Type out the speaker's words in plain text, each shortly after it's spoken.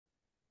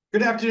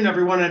Good afternoon,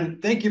 everyone,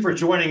 and thank you for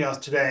joining us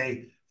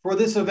today for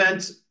this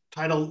event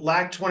titled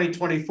LAC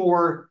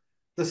 2024,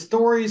 The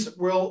Stories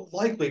We'll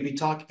Likely Be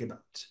Talking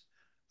About.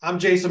 I'm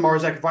Jason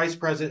Marzak, Vice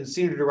President and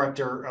Senior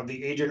Director of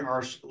the Agent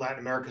Arch Latin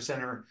America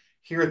Center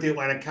here at the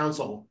Atlantic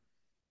Council.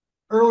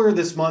 Earlier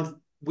this month,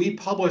 we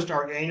published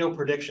our annual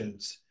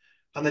predictions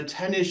on the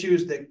 10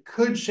 issues that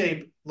could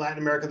shape Latin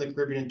America and the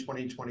Caribbean in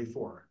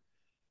 2024.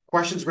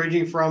 Questions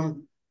ranging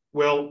from,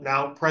 will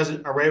now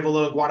President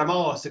Arevalo in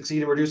Guatemala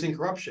succeed in reducing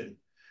corruption?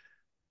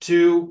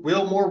 To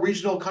will more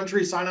regional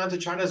countries sign on to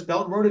China's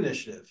Belt and Road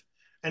Initiative,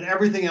 and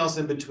everything else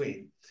in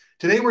between.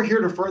 Today, we're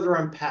here to further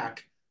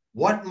unpack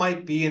what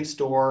might be in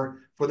store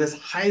for this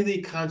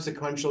highly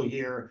consequential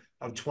year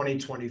of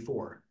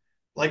 2024.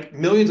 Like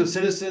millions of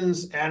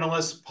citizens,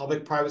 analysts,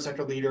 public-private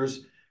sector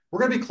leaders, we're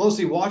going to be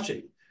closely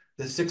watching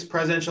the 6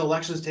 presidential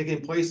elections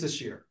taking place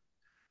this year,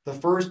 the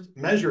first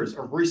measures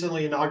of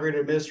recently inaugurated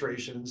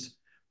administrations,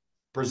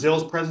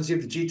 Brazil's presidency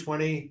of the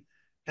G20,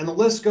 and the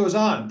list goes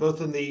on, both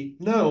in the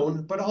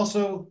known, but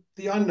also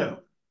the unknown.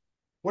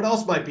 What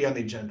else might be on the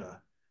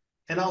agenda?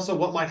 And also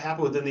what might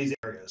happen within these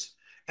areas?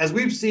 As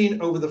we've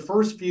seen over the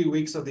first few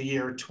weeks of the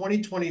year,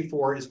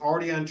 2024 is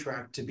already on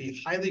track to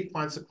be highly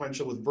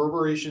consequential with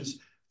reverberations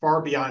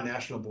far beyond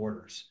national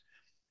borders.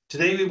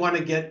 Today, we want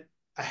to get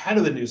ahead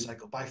of the news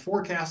cycle by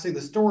forecasting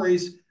the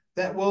stories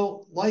that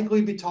we'll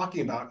likely be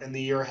talking about in the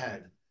year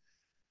ahead.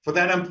 For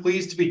that, I'm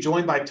pleased to be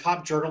joined by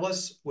top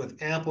journalists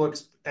with ample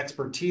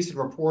expertise in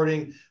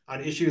reporting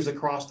on issues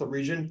across the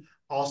region,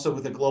 also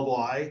with a global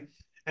eye.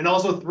 And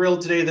also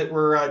thrilled today that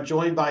we're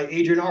joined by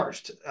Adrian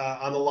Arsht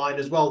on the line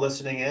as well,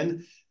 listening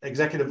in,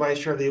 Executive Vice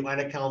Chair of the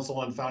Atlantic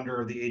Council and founder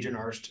of the Adrian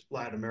Arsht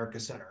Latin America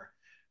Center.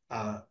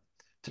 To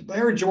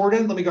Mary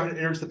Jordan, let me go ahead and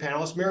introduce the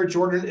panelists. Mary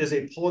Jordan is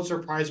a Pulitzer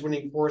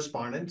Prize-winning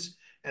correspondent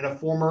and a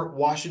former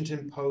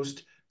Washington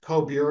Post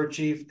co-bureau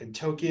chief in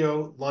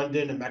Tokyo,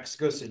 London, and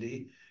Mexico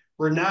City,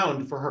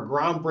 renowned for her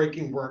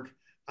groundbreaking work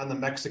on the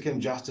Mexican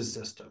justice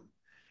system.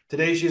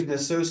 Today, she's an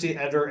associate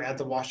editor at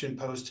the Washington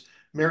Post.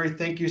 Mary,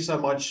 thank you so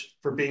much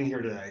for being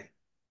here today.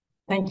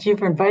 Thank you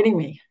for inviting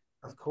me.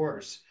 Of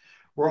course.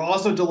 We're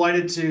also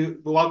delighted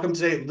to welcome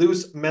today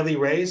Luz Meli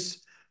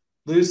Reyes.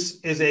 Luz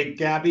is a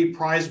Gaby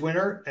Prize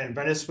winner and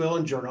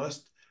Venezuelan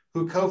journalist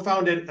who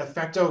co-founded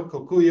Efecto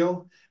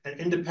Cocuyo, an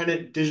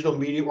independent digital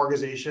media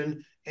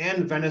organization,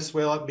 and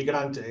Venezuela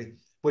Migrante,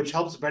 which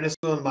helps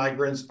Venezuelan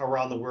migrants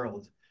around the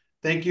world.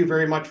 Thank you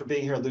very much for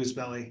being here, Luz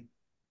Meli.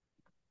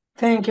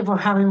 Thank you for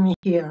having me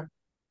here.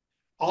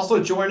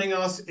 Also joining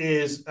us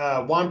is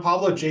Juan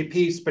Pablo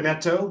J.P.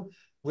 Spinetto,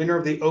 winner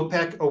of the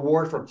OPEC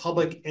Award for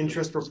Public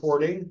Interest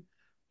Reporting,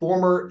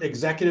 former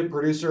executive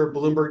producer of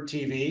Bloomberg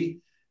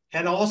TV,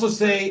 and I'll also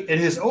say, in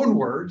his own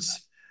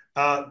words,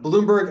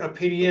 Bloomberg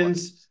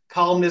Opinions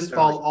columnist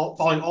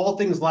following all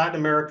things Latin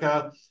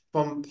America,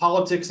 from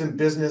politics and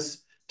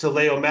business to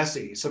Leo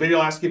Messi. So maybe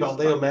I'll ask you about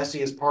Leo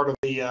Messi as part of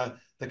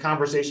the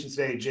conversation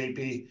today,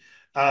 JP.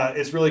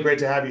 It's really great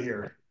to have you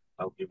here.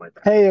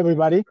 Hey,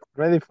 everybody.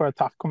 Ready for a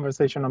tough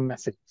conversation on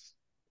Messi.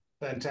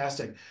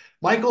 Fantastic.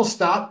 Michael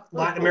Stott,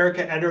 Latin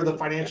America editor of the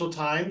Financial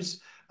Times,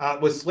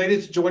 was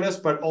slated to join us,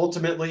 but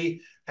ultimately,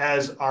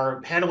 as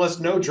our panelists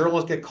know,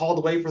 journalists get called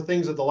away for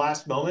things at the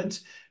last moment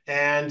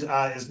and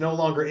is no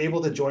longer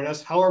able to join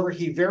us. However,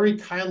 he very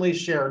kindly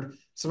shared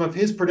some of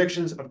his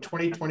predictions of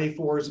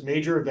 2024's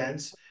major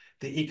events,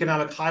 the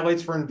economic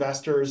highlights for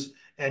investors,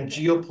 and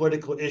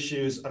geopolitical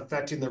issues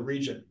affecting the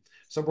region.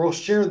 So we'll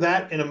share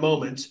that in a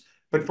moment.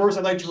 But first,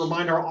 I'd like to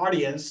remind our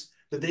audience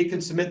that they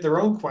can submit their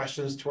own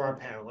questions to our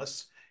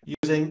panelists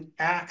using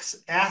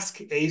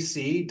askac.org,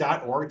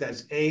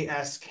 that's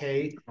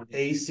askac.org,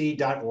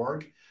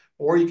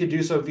 or you can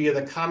do so via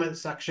the comment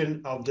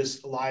section of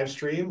this live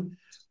stream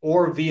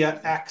or via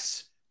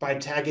X by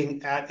tagging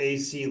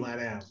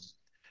 @ACLATAM.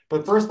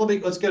 But first,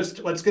 let's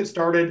get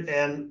started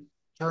and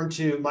turn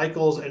to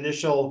Michael's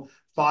initial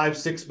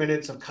 5-6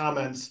 minutes of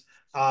comments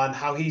on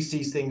how he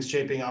sees things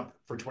shaping up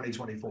for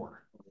 2024.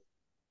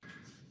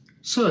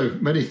 So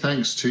many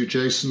thanks to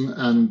Jason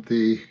and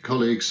the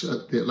colleagues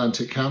at the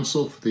Atlantic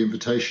Council for the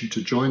invitation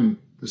to join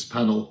this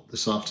panel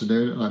this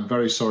afternoon. And I'm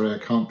very sorry I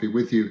can't be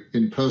with you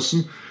in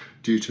person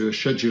due to a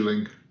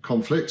scheduling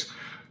conflict,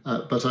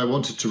 but I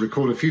wanted to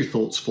record a few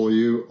thoughts for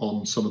you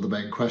on some of the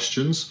main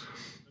questions.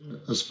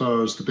 As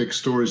far as the big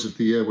stories of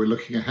the year we're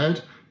looking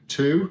ahead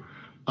to,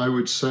 I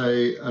would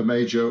say a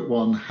major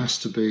one has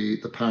to be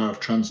the power of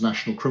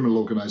transnational criminal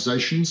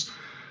organizations,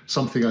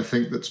 something I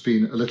think that's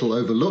been a little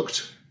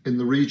overlooked in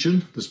the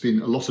region. There's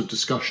been a lot of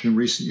discussion in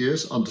recent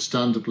years,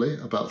 understandably,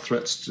 about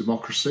threats to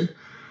democracy,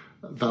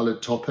 a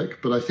valid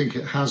topic, but I think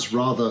it has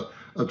rather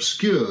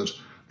obscured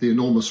the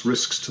enormous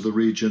risks to the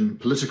region,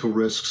 political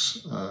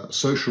risks,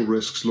 social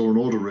risks, law and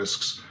order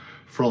risks,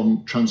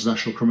 from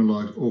transnational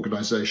criminal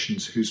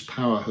organizations whose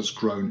power has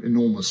grown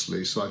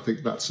enormously. So I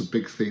think that's a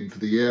big theme for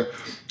the year.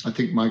 I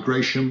think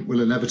migration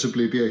will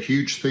inevitably be a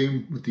huge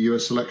theme with the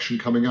US election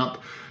coming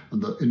up and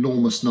the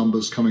enormous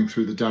numbers coming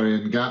through the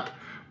Darien Gap,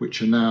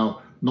 which are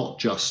now not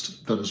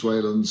just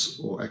Venezuelans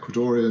or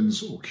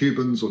Ecuadorians or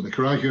Cubans or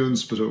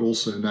Nicaraguans, but are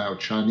also now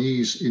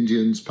Chinese,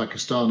 Indians,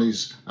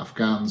 Pakistanis,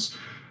 Afghans,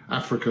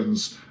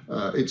 Africans.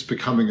 It's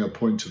becoming a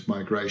point of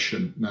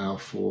migration now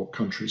for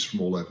countries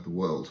from all over the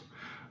world.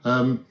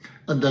 And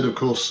then, of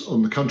course,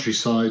 on the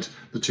countryside,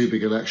 the two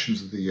big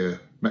elections of the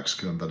year,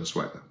 Mexico and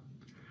Venezuela.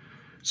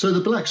 So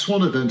the Black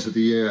Swan event of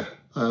the year,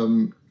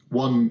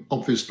 one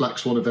obvious Black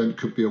Swan event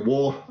could be a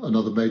war,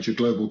 another major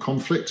global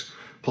conflict,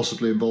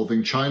 possibly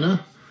involving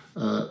China.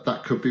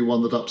 That could be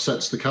one that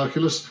upsets the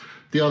calculus.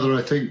 The other,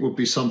 I think, would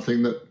be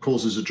something that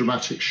causes a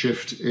dramatic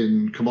shift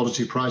in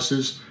commodity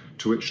prices,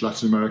 to which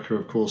Latin America,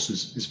 of course,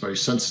 is very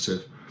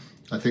sensitive.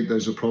 I think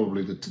those are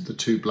probably the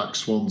two black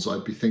swans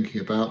I'd be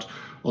thinking about.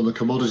 On the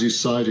commodities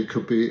side, it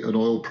could be an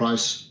oil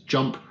price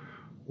jump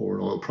or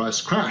an oil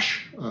price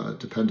crash,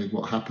 depending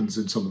what happens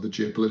in some of the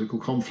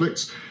geopolitical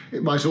conflicts.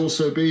 It might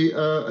also be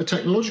a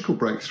technological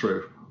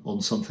breakthrough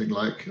on something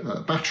like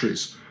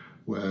batteries,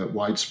 where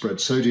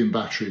widespread sodium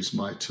batteries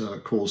might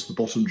cause the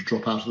bottom to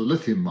drop out of the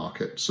lithium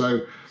market.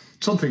 So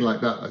something like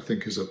that, I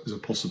think, is a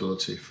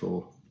possibility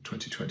for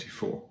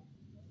 2024.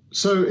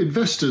 So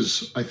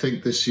investors, I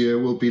think, this year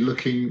will be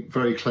looking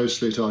very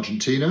closely at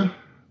Argentina,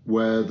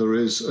 where there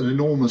is an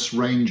enormous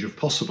range of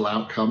possible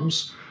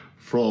outcomes,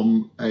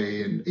 from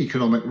an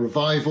economic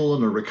revival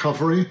and a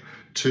recovery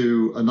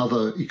to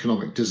another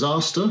economic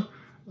disaster.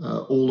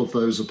 All of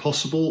those are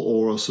possible,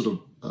 or a sort of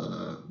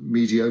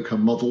mediocre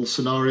model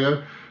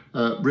scenario.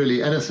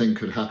 Really anything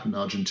could happen in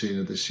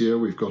Argentina this year.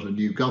 We've got a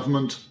new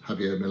government,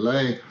 Javier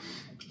Milei,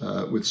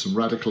 with some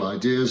radical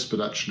ideas,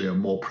 but actually a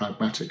more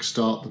pragmatic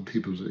start than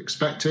people had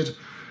expected.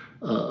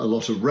 A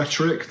lot of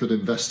rhetoric that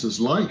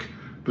investors like,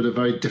 but a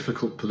very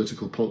difficult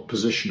political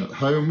position at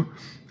home,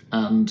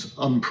 and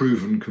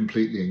unproven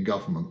completely in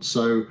government.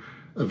 So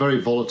a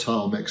very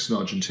volatile mix in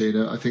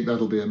Argentina. I think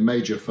that'll be a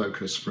major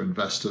focus for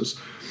investors.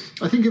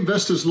 I think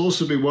investors will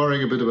also be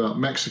worrying a bit about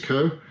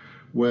Mexico,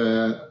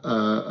 where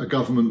a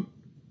government,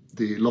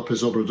 the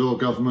López Obrador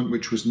government,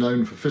 which was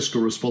known for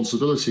fiscal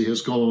responsibility,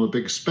 has gone on a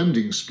big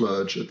spending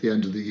splurge at the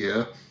end of the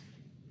year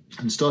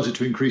and started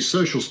to increase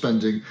social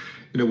spending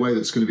in a way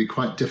that's going to be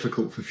quite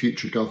difficult for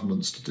future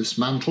governments to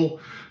dismantle.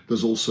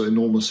 There's also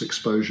enormous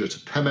exposure to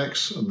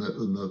Pemex and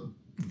the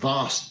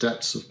vast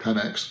debts of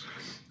Pemex,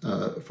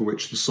 for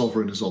which the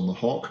sovereign is on the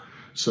hook.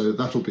 So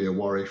that'll be a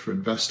worry for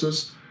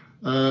investors.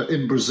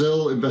 In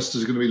Brazil,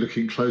 investors are going to be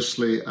looking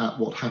closely at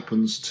what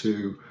happens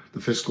to the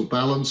fiscal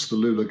balance. The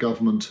Lula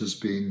government has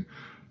been,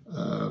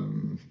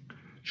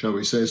 shall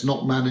we say, has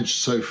not managed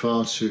so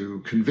far to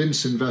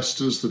convince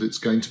investors that it's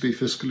going to be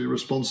fiscally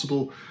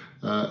responsible.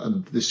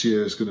 And this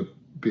year is going to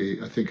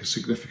be, I think, a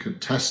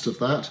significant test of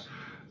that.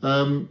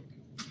 And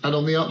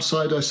on the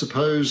upside, I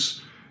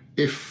suppose,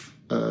 if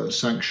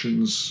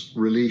sanctions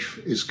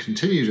relief is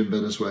continued in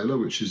Venezuela,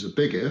 which is a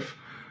big if,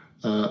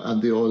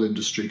 and the oil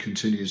industry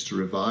continues to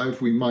revive,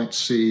 we might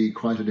see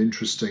quite an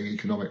interesting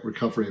economic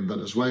recovery in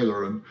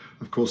Venezuela. And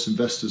of course,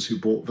 investors who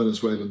bought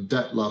Venezuelan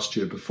debt last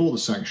year before the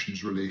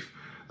sanctions relief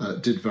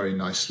did very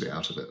nicely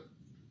out of it.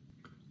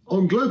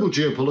 On global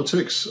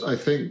geopolitics, I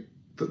think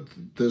that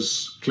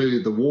there's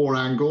clearly the war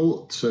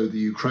angle, so the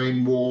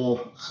Ukraine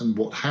war and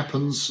what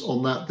happens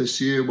on that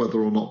this year,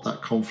 whether or not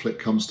that conflict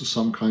comes to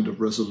some kind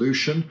of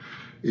resolution,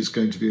 is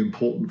going to be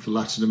important for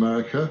Latin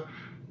America.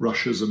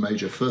 Russia's a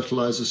major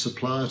fertilizer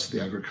supplier to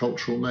the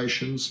agricultural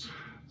nations.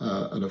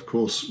 And of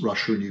course,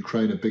 Russia and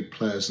Ukraine are big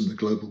players in the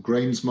global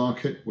grains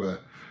market, where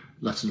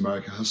Latin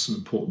America has some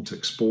important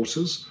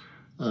exporters.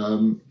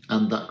 And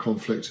that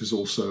conflict is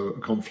also a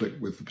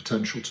conflict with the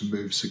potential to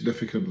move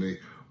significantly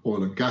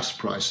oil and gas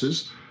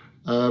prices.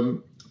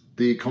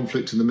 The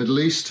conflict in the Middle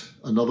East,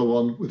 another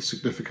one with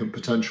significant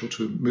potential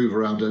to move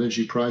around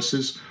energy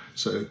prices.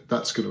 So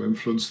that's going to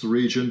influence the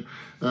region.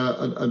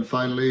 And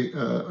finally,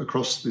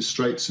 across the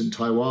straits in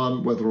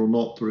Taiwan, whether or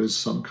not there is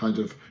some kind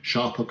of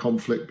sharper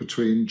conflict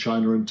between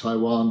China and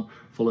Taiwan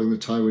following the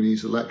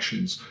Taiwanese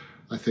elections,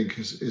 I think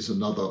is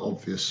another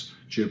obvious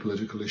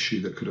geopolitical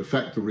issue that could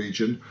affect the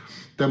region.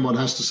 Then one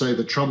has to say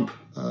the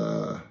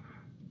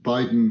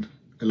Trump-Biden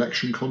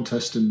election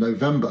contest in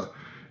November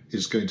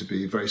is going to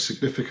be very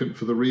significant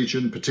for the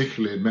region,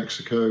 particularly in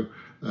Mexico.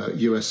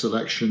 US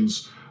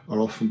elections are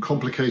often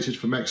complicated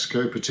for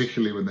Mexico,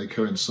 particularly when they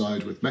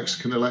coincide with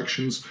Mexican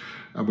elections.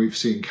 And we've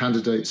seen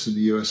candidates in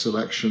the US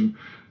election,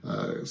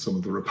 some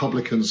of the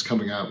Republicans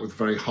coming out with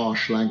very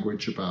harsh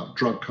language about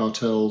drug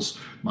cartels,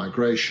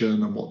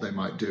 migration, and what they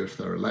might do if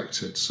they're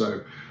elected.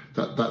 So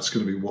that's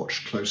going to be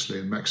watched closely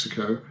in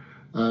Mexico.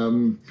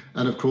 And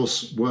of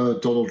course, were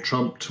Donald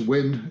Trump to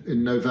win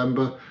in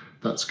November,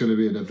 that's going to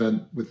be an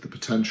event with the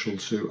potential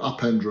to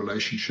upend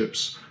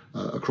relationships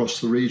across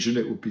the region.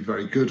 It would be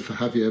very good for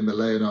Javier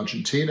Milei in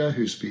Argentina,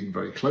 who's been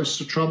very close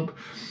to Trump.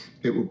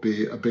 It would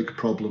be a big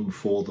problem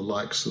for the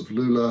likes of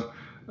Lula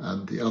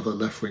and the other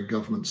left-wing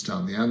governments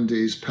down the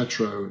Andes,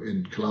 Petro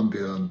in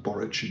Colombia and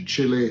Boric in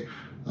Chile,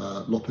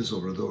 López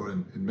Obrador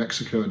in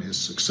Mexico and his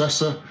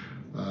successor,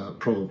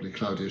 probably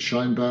Claudia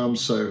Sheinbaum.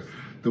 So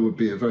there would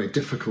be a very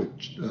difficult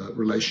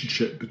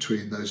relationship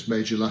between those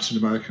major Latin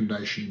American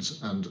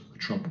nations and the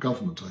Trump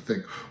government, I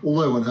think.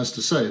 Although one has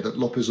to say that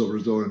López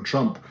Obrador and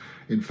Trump,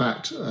 in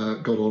fact,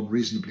 got on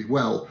reasonably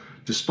well,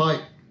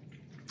 despite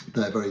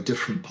their very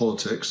different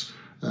politics.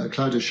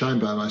 Claudia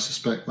Sheinbaum, I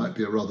suspect, might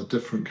be a rather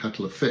different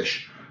kettle of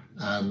fish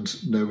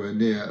and nowhere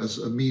near as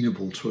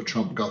amenable to a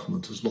Trump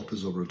government as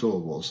López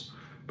Obrador was.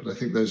 But I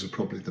think those are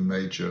probably the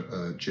major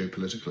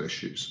geopolitical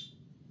issues.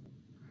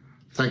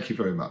 Thank you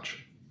very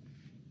much.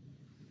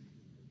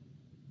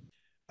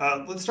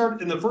 Let's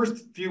start. In the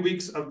first few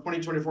weeks of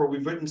 2024,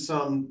 we've witnessed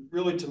some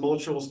really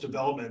tumultuous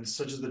developments,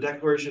 such as the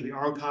declaration of the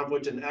armed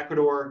conflict in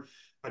Ecuador,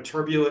 a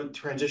turbulent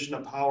transition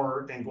of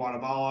power in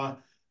Guatemala,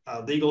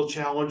 legal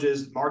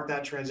challenges mark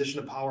that transition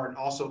of power, and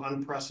also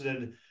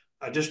unprecedented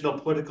additional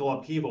political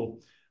upheaval.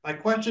 My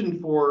question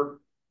for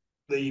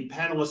the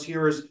panelists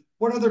here is,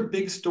 what other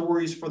big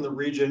stories from the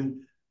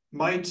region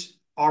might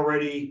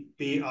already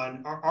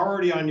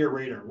on your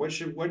radar? What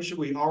should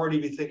we already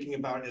be thinking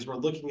about as we're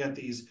looking at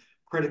these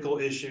critical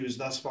issues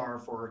thus far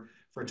for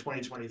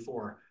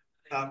 2024?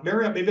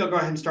 Marriott, maybe I'll go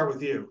ahead and start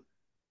with you.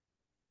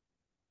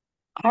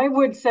 I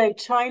would say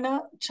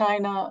China,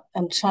 China,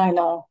 and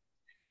China.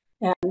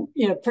 And,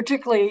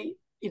 particularly,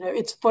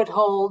 its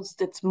footholds,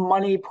 its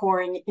money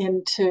pouring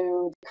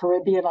into the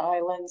Caribbean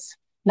islands,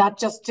 not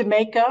just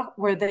Jamaica,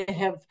 where they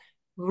have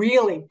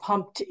really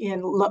pumped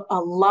in a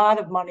lot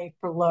of money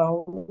for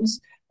loans,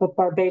 but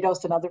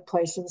Barbados and other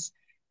places.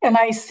 And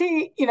I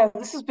see,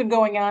 this has been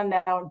going on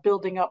now and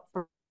building up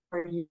for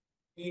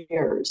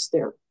years.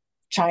 There are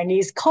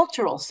Chinese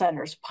cultural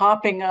centers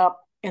popping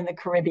up in the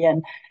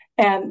Caribbean.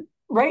 And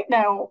right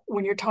now,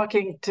 when you're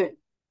talking to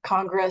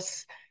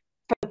Congress,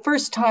 for the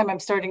first time, I'm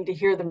starting to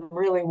hear them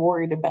really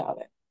worried about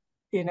it.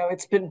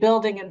 It's been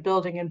building and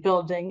building and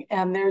building,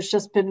 and there's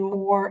just been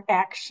more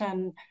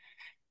action.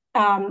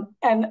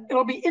 And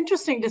it'll be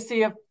interesting to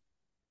see if,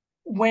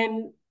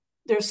 when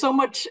there's so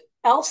much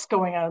else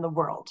going on in the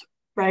world,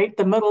 right?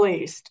 The Middle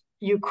East,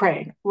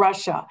 Ukraine,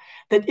 Russia,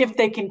 that if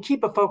they can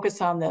keep a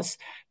focus on this.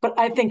 But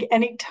I think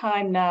any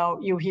time now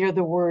you hear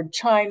the word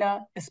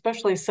China,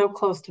 especially so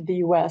close to the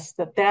US,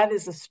 that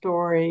is a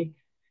story.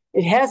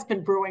 It has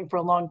been brewing for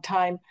a long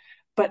time,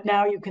 but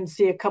now you can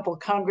see a couple of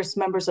Congress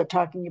members are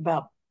talking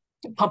about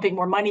pumping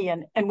more money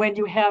in. And when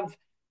you have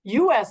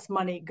US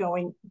money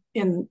going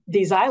in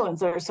these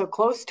islands that are so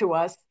close to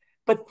us,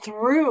 but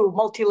through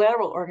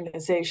multilateral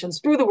organizations,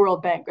 through the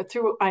World Bank or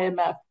through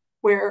IMF,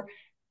 where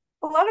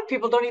a lot of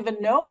people don't even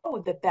know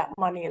that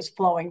money is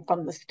flowing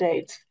from the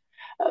States,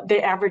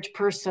 the average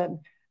person,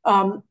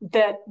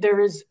 that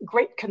there is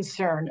great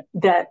concern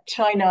that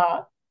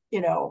China,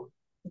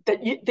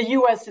 that the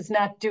US is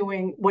not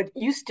doing what it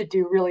used to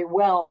do really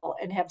well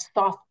and have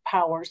soft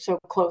power so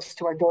close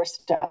to our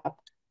doorstep.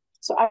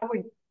 So I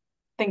would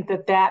think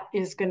that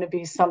is going to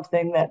be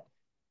something that,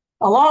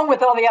 along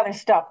with all the other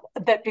stuff,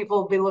 that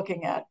people will be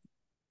looking at.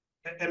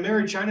 And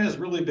Mary, China has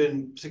really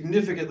been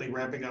significantly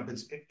ramping up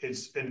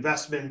its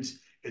investment,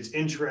 its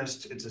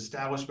interest, its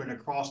establishment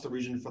across the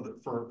region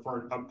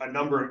for a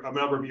number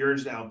of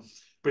years now.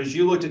 But as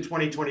you looked at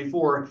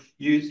 2024,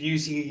 you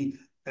see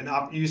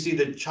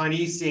the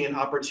Chinese seeing an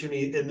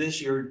opportunity in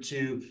this year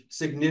to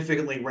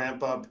significantly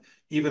ramp up,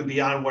 even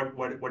beyond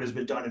what has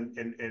been done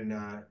in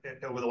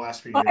over the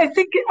last few years.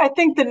 I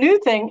think the new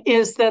thing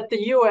is that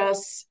the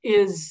U.S.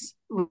 is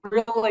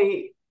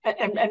really,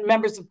 and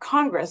members of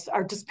Congress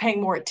are just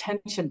paying more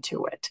attention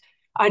to it.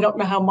 I don't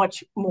know how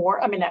much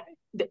more. I mean,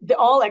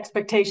 all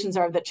expectations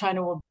are that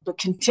China will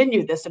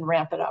continue this and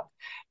ramp it up.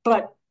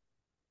 But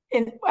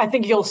I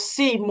think you'll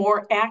see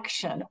more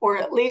action, or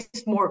at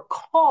least more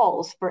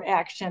calls for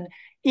action,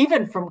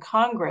 even from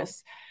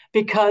Congress,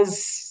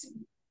 because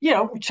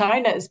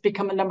China has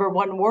become a number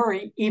one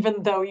worry,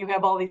 even though you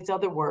have all these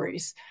other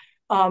worries.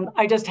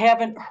 I just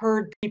haven't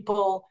heard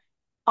people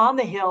on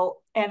the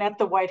Hill and at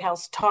the White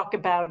House talk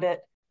about it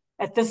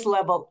at this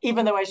level,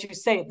 even though, as you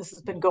say, this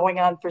has been going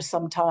on for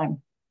some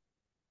time.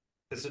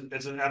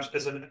 It's an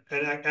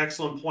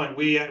excellent point.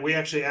 We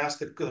actually asked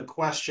the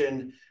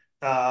question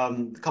a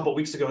couple of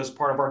weeks ago as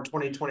part of our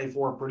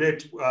 2024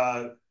 Predict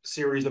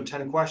series of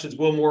 10 questions.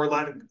 Will more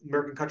Latin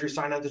American countries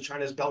sign on to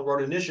China's Belt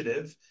Road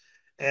Initiative?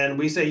 And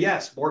we say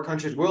yes, more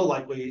countries will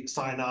likely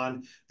sign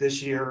on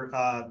this year.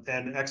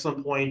 An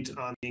excellent point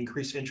on the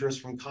increased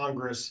interest from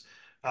Congress,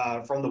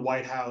 from the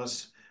White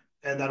House,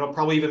 and that'll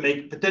probably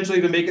potentially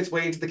even make its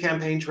way into the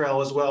campaign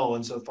trail as well,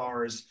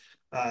 insofar as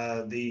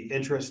the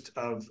interest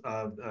of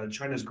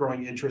China's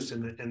growing interest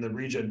in the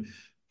region.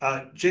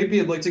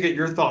 JP, I'd like to get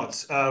your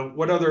thoughts.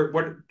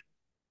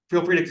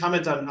 Feel free to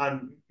comment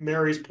on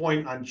Mary's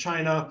point on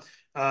China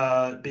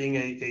being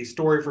a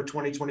story for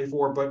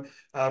 2024, but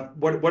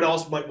what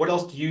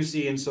else do you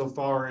see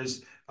insofar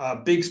as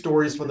big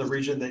stories from the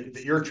region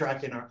that you're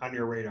tracking on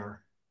your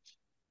radar?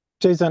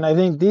 Jason, I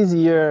think this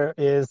year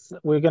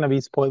we're going to be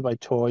spoiled by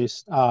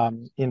choice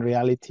in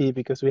reality,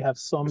 because we have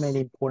so many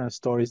important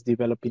stories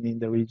developing in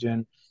the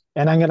region.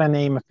 And I'm going to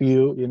name a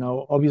few.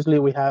 Obviously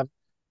we have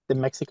the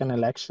Mexican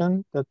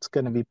election. That's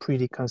going to be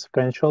pretty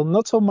consequential,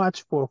 not so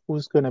much for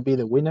who's going to be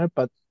the winner,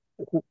 but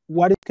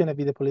what is going to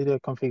be the political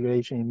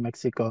configuration in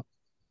Mexico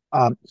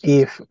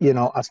if,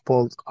 as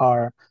polls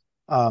are,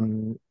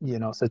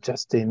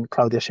 suggesting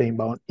Claudia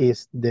Sheinbaum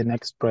is the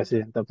next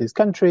president of this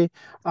country.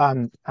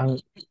 And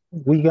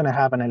we're going to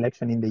have an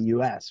election in the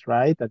US,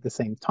 right, at the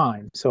same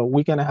time. So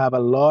we're going to have a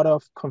lot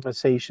of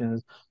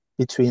conversations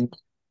between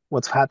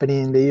what's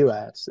happening in the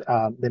US,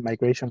 the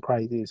migration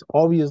crisis,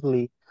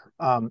 obviously,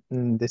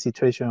 the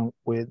situation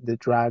with the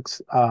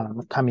drugs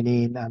coming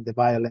in and the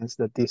violence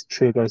that this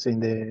triggers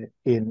in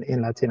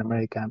Latin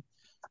America.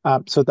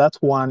 So that's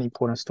one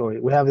important story.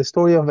 We have the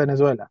story of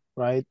Venezuela,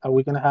 right? Are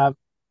we going to have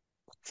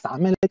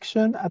some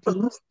election at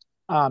least?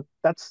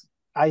 That's,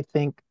 I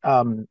think,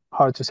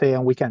 hard to say,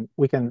 and we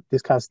can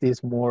discuss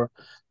this more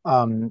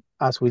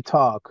as we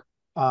talk.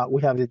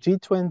 We have the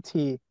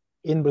G20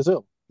 in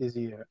Brazil this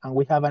year, and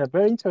we have a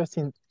very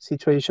interesting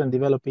situation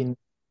developing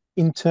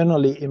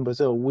internally in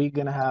Brazil. We're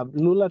going to have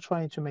Lula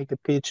trying to make a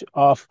pitch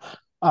of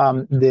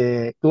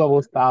the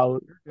global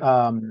South,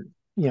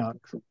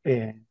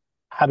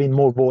 having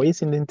more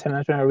voice in the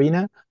international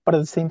arena, but at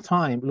the same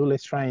time, Lula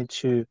is trying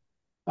to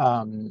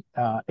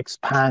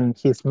expand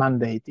his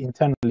mandate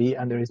internally,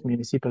 and there is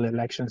municipal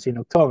elections in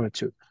October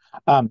too.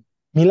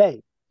 Milei,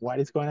 what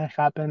is going to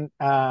happen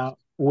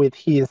with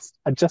his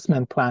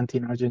adjustment plan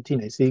in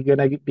Argentina? Is he going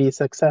to be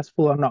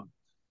successful or not?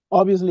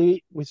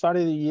 Obviously, we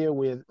started the year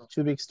with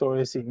two big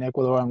stories in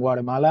Ecuador and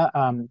Guatemala.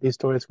 These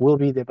stories will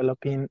be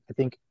developing. I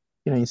think,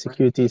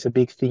 insecurity is a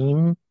big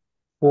theme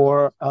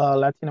for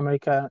Latin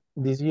America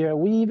this year.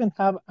 We even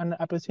have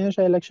a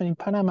presidential election in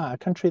Panama, a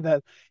country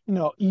that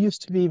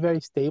used to be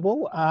very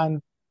stable,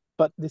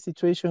 but the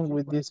situation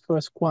with this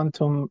first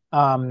quantum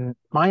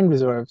mine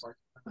reserves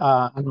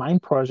and mine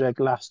project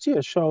last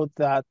year showed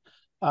that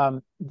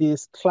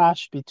this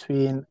clash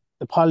between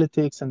the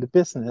politics and the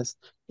business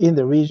in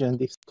the region,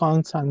 this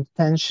constant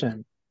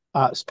tension,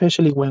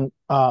 especially when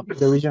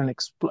the region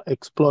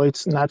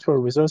exploits natural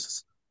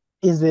resources,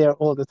 is there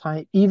all the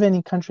time, even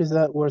in countries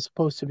that were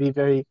supposed to be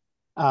very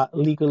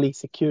legally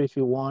secure, if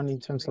you want, in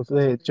terms of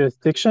the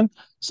jurisdiction.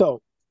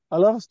 So a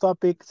lot of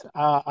topics,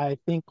 I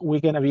think we're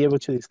going to be able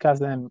to discuss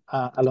them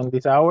along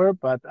this hour.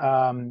 But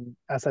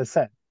as I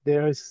said,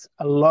 there's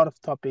a lot of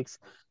topics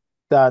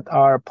that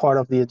are part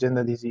of the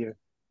agenda this year.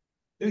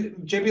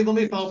 JP, let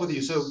me follow up with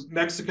you. So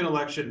Mexican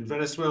election,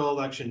 Venezuela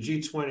election,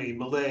 G20,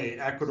 Malay,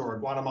 Ecuador,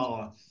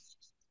 Guatemala.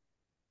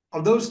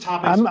 Of those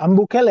topics, I'm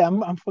Bukele.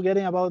 I'm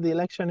forgetting about the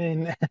election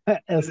in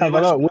El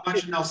Salvador.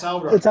 Election in El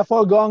Salvador. It's a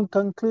foregone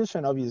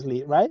conclusion,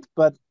 obviously, right?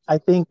 But I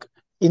think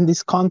in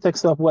this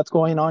context of what's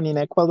going on in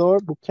Ecuador,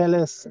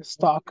 Bukele's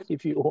stock,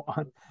 if you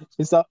want,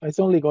 it's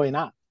only going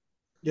up.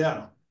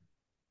 Yeah.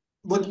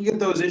 Looking at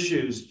those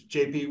issues,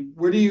 JP,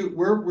 where do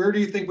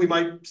you think we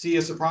might see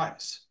a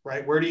surprise,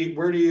 right? Where do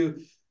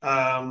you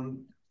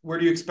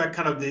expect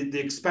kind of the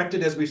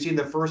expected, as we've seen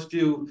the first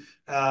few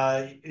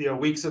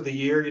weeks of the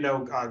year,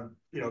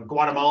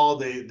 Guatemala,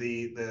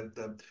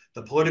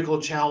 the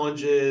political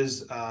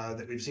challenges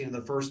that we've seen in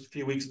the first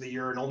few weeks of the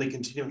year and only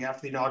continuing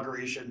after the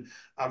inauguration.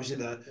 Obviously,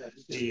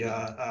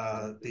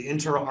 the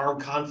internal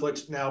armed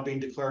conflicts now being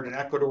declared in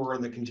Ecuador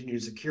and the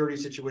continued security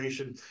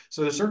situation.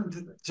 So there's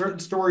certain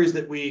stories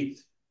that we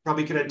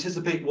probably could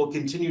anticipate will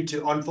continue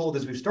to unfold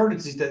as we've started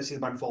to see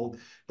them unfold,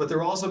 but there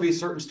will also be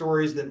certain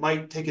stories that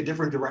might take a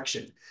different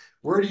direction.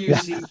 Where do you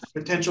see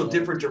potential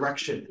different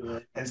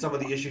direction and some of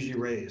the issues you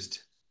raised?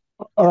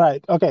 All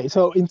right. Okay.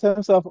 So in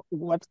terms of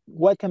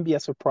what can be a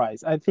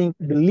surprise, I think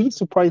the least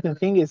surprising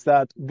thing is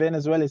that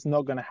Venezuela is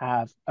not going to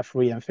have a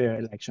free and fair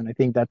election. I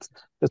think that's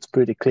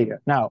pretty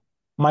clear. Now,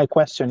 my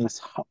question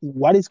is,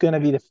 what is going to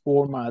be the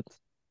format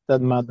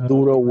that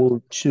Maduro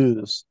will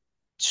choose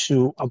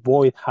to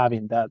avoid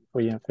having that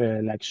free and fair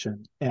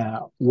election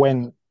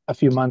when a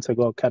few months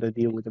ago cut a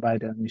deal with the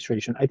Biden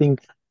administration? I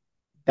think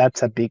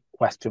that's a big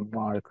question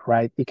mark,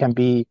 right? It can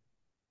be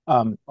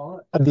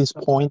at this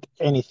point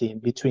anything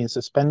between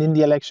suspending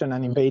the election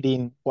and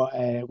invading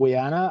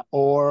Guyana,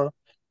 or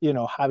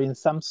having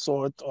some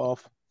sort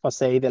of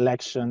facade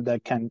election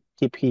that can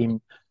keep him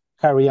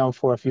carry on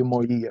for a few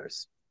more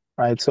years,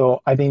 right?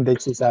 So I think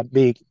this is a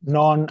big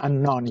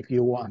non-unknown, if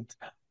you want,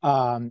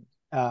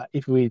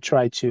 if we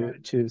try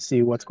to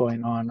see what's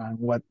going on and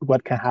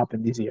what can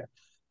happen this year.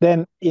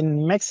 Then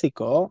in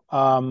Mexico,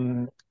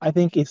 I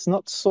think it's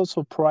not so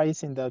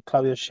surprising that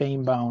Claudia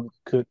Sheinbaum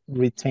could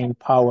retain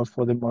power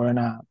for the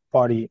Morena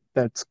party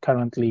that's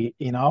currently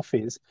in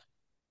office.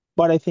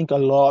 But I think a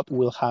lot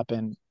will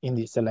happen in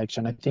this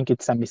election. I think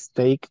it's a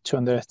mistake to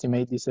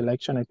underestimate this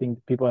election. I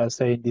think people are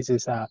saying this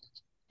is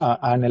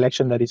an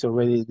election that is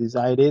already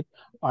decided,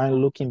 are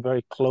looking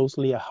very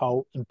closely at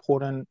how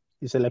important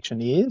this election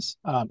is,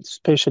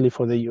 especially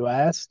for the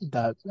US,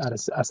 that,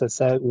 as I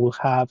said, will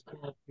have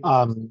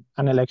an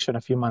election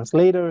a few months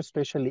later,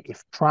 especially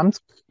if Trump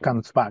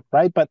comes back,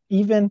 right? But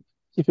even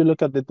if you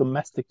look at the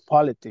domestic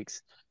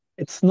politics,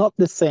 it's not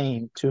the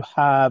same to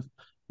have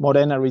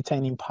Morena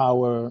retaining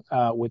power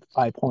with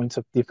 5 points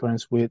of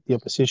difference with the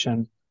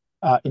opposition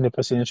in the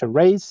presidential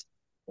race,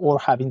 or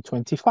having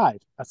 25,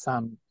 as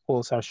some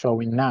polls are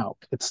showing now.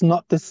 It's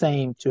not the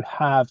same to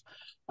have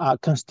a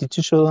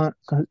constitutional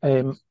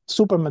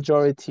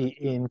supermajority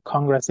in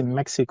Congress in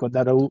Mexico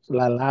that will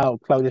allow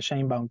Claudia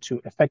Sheinbaum to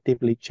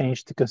effectively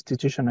change the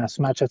constitution as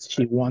much as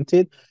she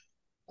wanted,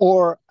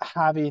 or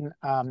having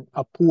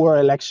a poor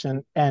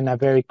election and a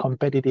very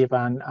competitive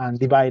and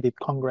divided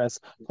Congress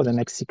for the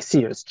next 6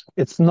 years.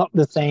 It's not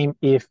the same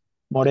if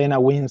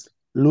Morena wins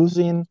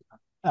losing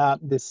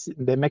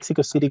the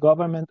Mexico City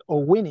government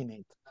or winning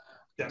it.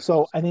 Yeah.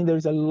 So I think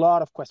there's a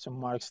lot of question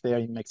marks there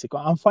in Mexico.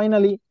 And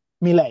finally,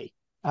 Milei.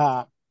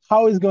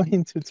 How is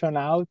going to turn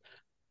out?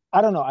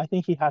 I don't know. I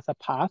think he has a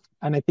path,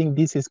 and I think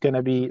this is going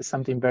to be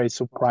something very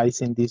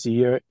surprising this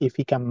year if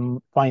he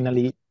can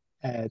finally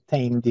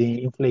tame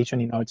the inflation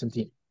in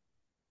Argentina.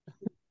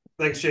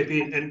 Thanks,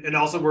 JP. And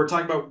also, we're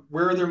talking about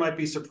where there might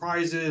be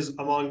surprises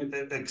among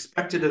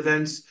expected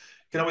events.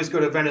 You can always go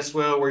to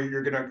Venezuela, where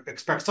you're going to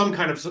expect some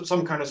kind of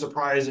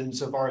surprise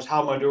insofar as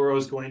how Maduro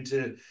is going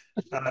to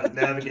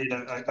navigate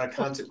a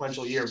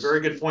consequential year. Very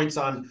good points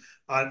on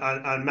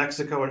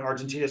Mexico and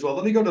Argentina as well.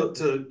 Let me go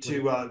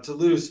to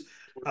Luz.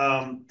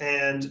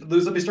 And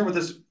Luz, let me start with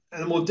this,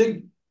 and then we'll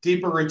dig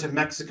deeper into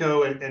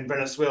Mexico and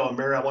Venezuela. And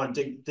Mary, I want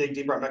to dig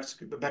deeper on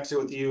Mexico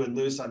with you, and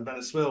Luz on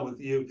Venezuela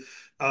with you.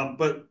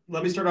 But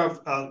let me start off,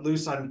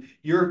 Luz, on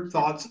your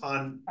thoughts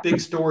on big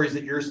stories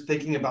that you're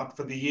thinking about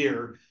for the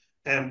year,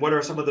 and what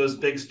are some of those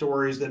big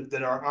stories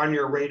that are on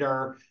your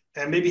radar,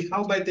 and maybe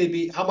how might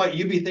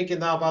you be thinking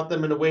now about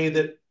them in a way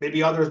that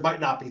maybe others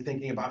might not be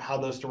thinking about how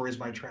those stories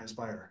might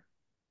transpire?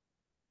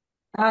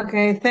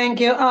 Okay, thank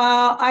you.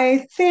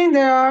 I think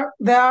there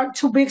are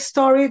two big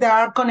stories that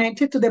are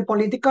connected to the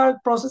political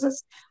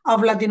processes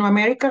of Latin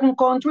American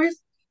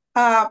countries.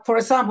 For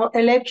example,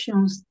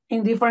 elections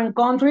in different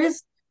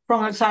countries,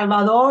 from El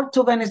Salvador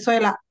to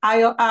Venezuela.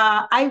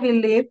 I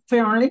believe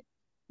firmly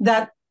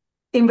that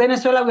in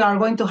Venezuela we are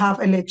going to have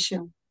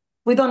election.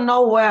 We don't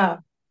know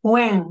where,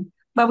 when,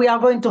 but we are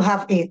going to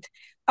have it.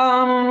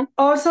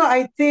 Also,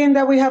 I think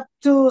that we have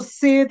to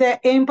see the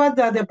impact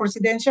that the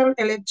presidential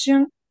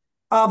election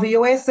of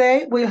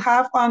USA will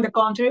have on the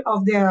country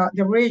of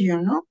the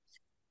region. No?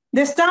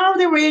 The star of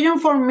the region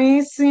for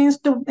me seems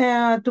to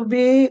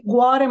be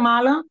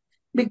Guatemala,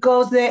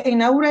 because the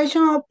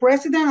inauguration of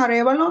President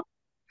Arevalo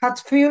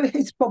has filled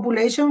its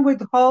population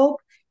with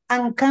hope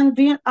and can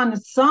be an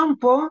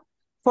example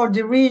for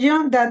the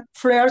region that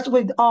flirts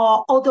with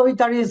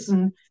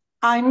authoritarianism.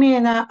 I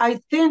mean, I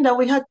think that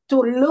we have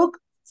to look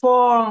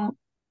for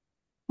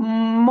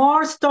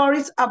more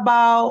stories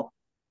about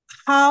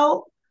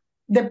how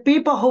the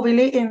people who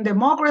believe in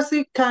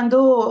democracy can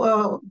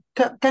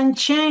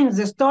change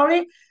the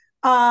story,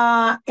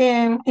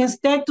 and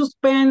instead to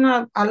spend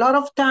a lot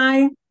of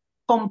time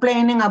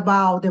complaining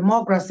about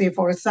democracy,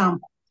 for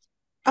example.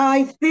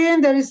 I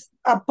think there is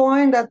a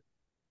point that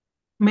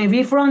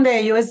maybe from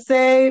the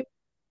USA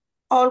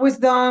always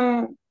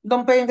don't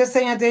pay the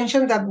same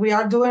attention that we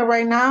are doing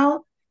right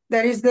now.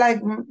 There is like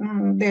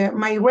the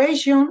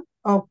migration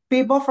of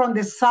people from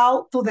the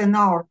south to the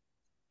north.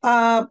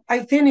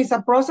 I think it's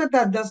a process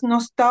that does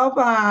not stop.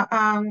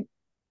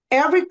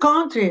 Every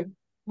country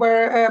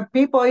where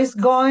people is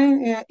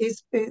going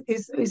is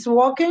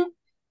working,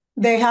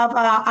 they have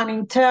an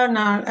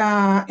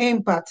internal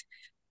impact.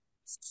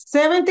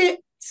 65%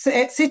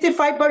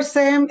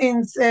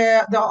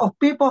 of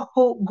people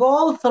who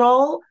go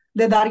through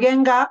the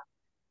Darien Gap,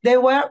 they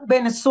were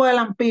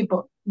Venezuelan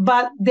people,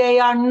 but they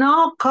are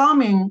not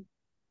coming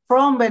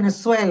from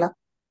Venezuela.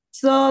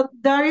 So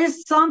there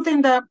is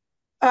something that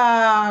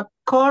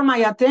caught my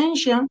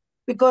attention,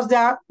 because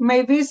there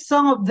maybe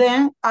some of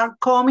them are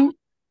coming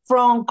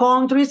from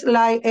countries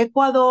like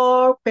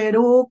Ecuador,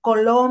 Peru,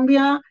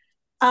 Colombia,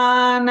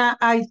 and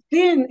I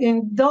think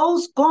in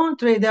those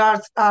countries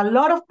there's a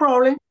lot of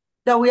problems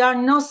that we are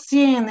not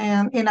seeing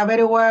in a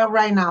very well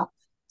right now.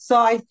 So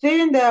I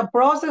think the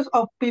process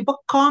of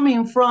people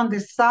coming from the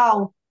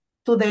south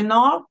to the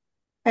north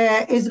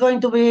is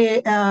going to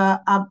be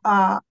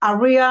a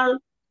real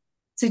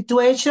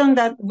situation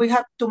that we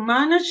have to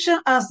manage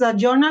as a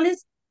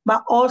journalist,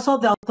 but also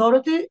the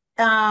authority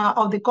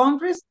of the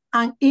countries,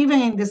 and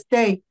even in the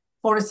state.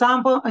 For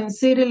example, in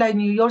cities like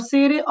New York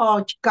City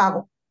or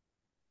Chicago.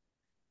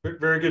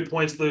 Very good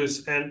points,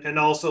 Luz. And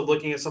also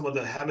looking at some of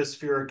the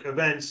hemispheric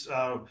events,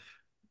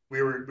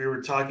 we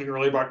were talking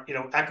earlier about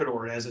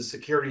Ecuador as a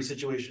security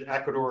situation.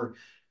 Ecuador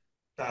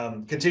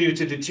continue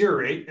to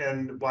deteriorate,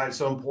 and why it's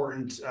so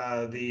important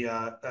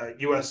the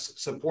U.S.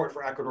 support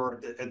for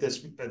Ecuador at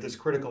this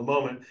critical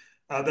moment.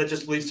 That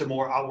just leads to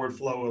more outward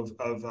flow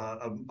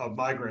of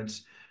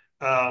migrants.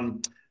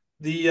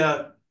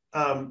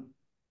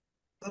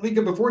 Let me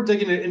go, before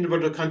digging into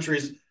individual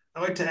countries,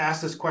 I'd like to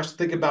ask this question.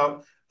 Think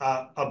about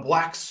a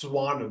black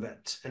swan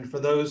event, and for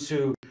those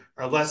who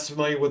are less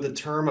familiar with the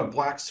term, a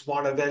black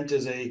swan event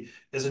is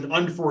an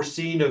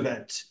unforeseen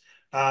event.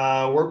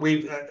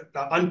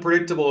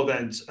 Unpredictable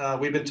events.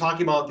 We've been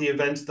talking about the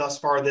events thus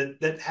far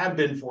that have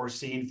been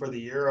foreseen for the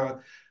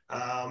year,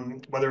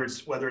 whether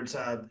it's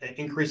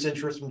increased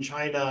interest from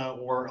China,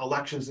 or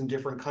elections in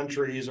different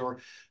countries, or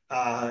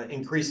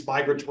increased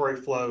migratory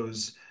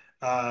flows,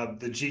 the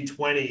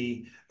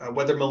G20,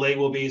 whether Milei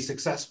will be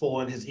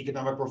successful in his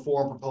economic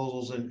reform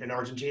proposals in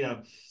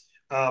Argentina.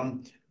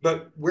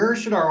 But where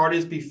should our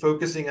audience be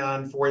focusing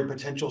on for a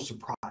potential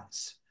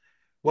surprise?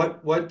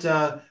 What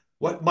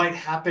might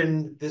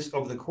happen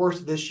over the course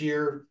of this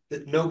year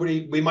that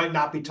we might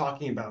not be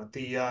talking about?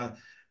 The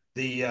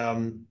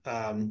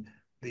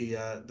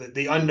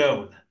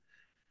unknown.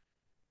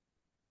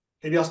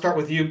 Maybe I'll start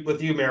with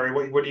you,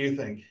 Mary. What do you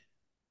think?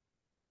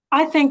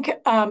 I think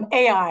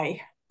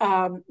AI.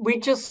 We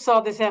just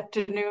saw this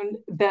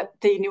afternoon that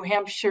the New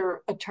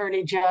Hampshire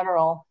Attorney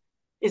General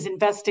is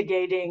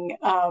investigating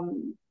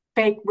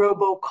fake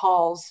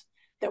robocalls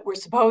that were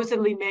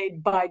supposedly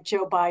made by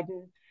Joe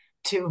Biden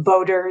to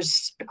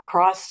voters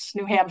across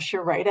New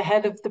Hampshire right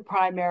ahead of the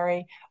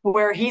primary,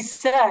 where he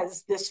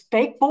says, this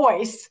fake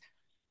voice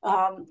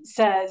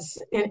says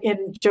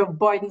in Joe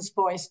Biden's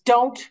voice,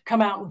 don't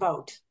come out and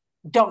vote.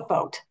 Don't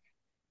vote.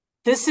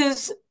 This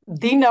is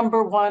the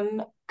number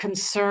one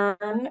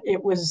concern.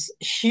 It was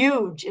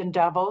huge in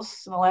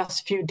Davos in the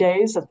last few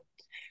days of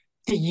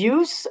the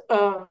use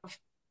of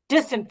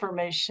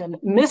disinformation,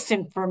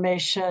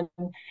 misinformation,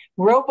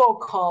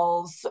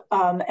 robocalls,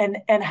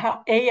 and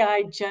how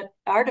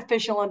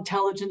artificial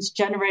intelligence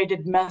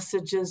generated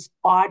messages,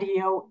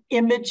 audio,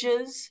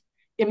 images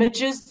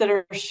that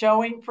are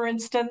showing, for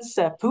instance,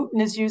 Putin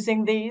is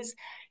using these.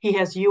 He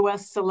has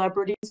US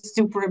celebrities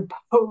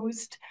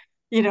superimposed,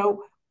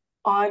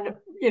 on,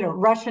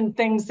 Russian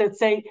things that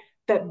say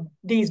that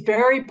these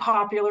very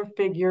popular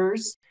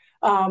figures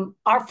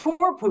are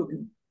for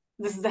Putin.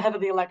 This is ahead of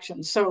the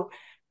election. So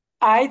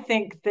I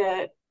think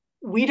that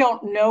we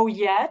don't know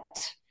yet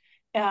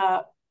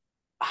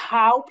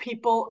how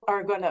people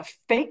are going to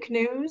fake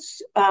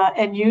news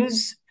and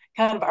use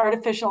kind of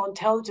artificial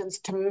intelligence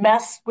to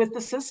mess with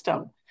the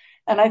system.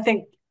 And I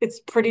think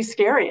it's pretty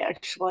scary,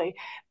 actually.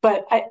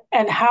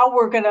 And how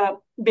we're going to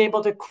be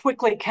able to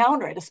quickly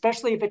counter it,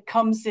 especially if it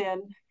comes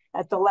in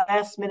at the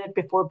last minute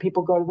before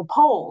people go to the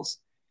polls.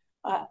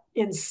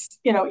 It's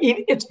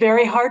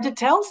very hard to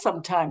tell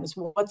sometimes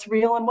what's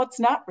real and what's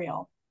not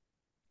real.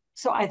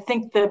 So I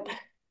think that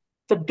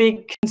the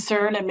big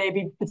concern, and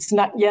maybe it's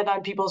not yet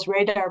on people's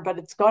radar, but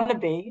it's going to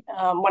be.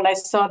 When I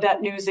saw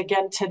that news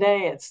again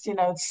today, it's in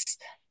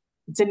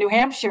New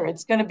Hampshire.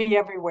 It's going to be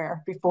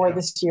everywhere before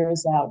this year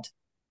is out.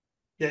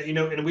 Yeah,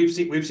 and we've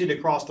seen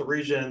across the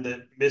region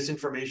that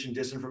misinformation,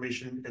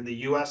 disinformation in the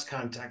U.S.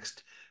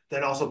 context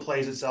that also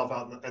plays itself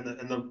out in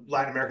the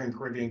Latin American,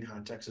 Caribbean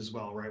context as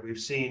well, right? We've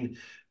seen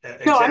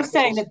No, I'm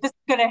saying that this is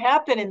going to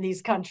happen in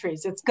these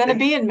countries. It's going to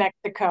be in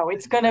Mexico.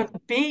 It's going to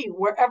be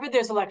wherever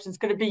there's elections. It's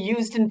going to be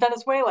used in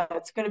Venezuela.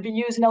 It's going to be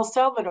used in El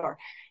Salvador.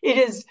 It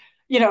is,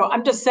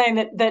 I'm just saying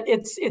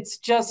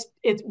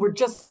that we're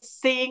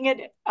just seeing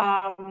it.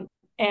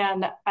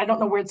 And I don't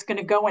know where it's going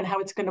to go and how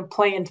it's going to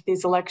play into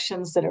these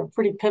elections that are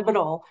pretty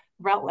pivotal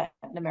throughout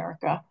Latin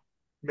America.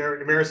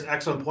 Mary's an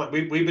excellent point.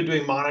 We've been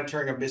doing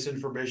monitoring of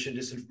misinformation,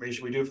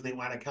 disinformation. We do it from the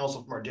Atlantic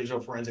Council from our Digital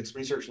Forensics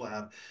Research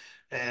Lab,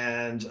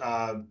 and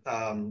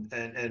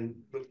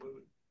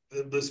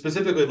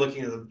specifically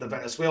looking at the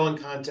Venezuelan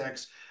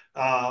context.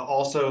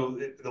 Also,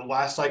 the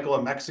last cycle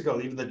in Mexico,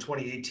 even the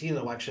 2018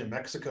 election in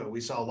Mexico, we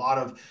saw a lot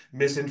of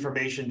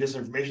misinformation,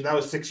 disinformation. That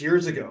was 6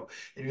 years ago.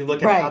 And you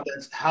look at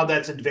how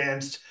that's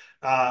advanced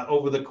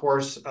over the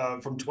course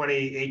from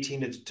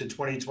 2018 to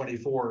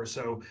 2024.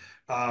 So,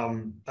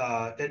 and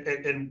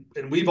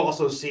we've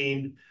also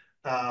seen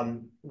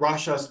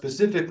Russia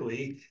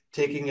specifically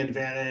taking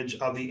advantage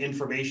of the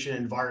information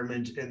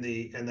environment in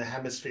the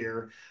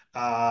hemisphere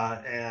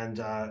and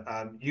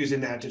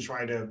using that to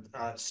try to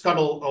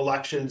scuttle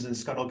elections and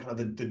scuttle kind of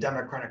the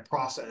democratic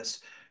process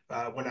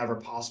whenever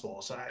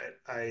possible. So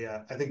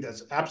I think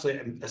that's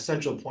absolutely an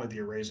essential point that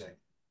you're raising.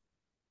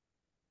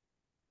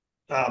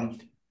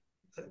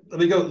 Let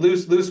me go,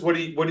 Luce.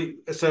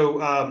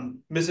 So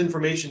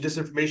misinformation,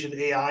 disinformation,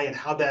 AI, and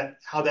how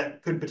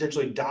that could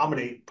potentially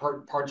dominate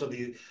parts of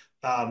the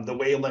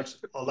way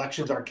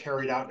elections are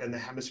carried out in the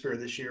hemisphere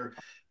this year.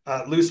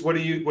 Luce, what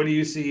do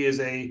you see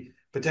as a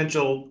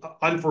potential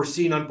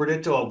unforeseen,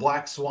 unpredictable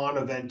black swan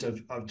event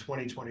of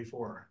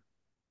 2024?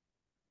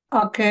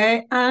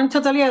 Okay, I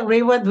totally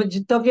agree with what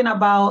you're talking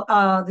about,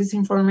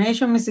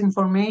 disinformation,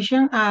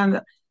 misinformation,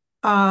 and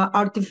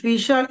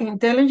artificial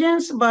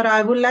intelligence, but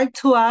I would like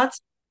to add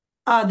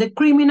the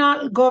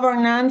criminal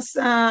governance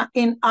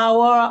in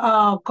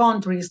our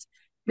countries,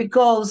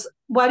 because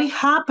what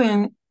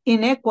happened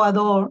in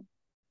Ecuador,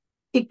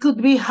 it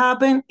could be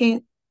happen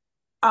in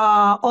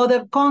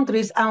other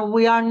countries, and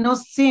we are not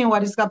seeing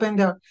what is happening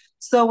there.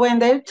 So when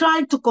they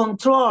try to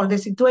control the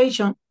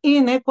situation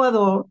in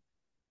Ecuador,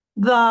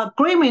 the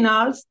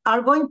criminals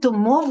are going to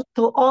move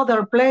to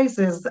other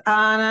places,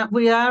 and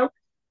we have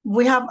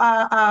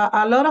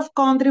a lot of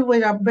countries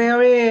with a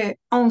very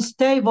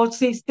unstable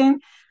system.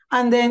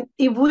 And then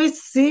if we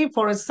see,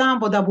 for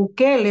example, that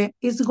Bukele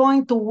is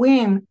going to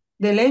win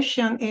the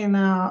election in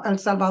El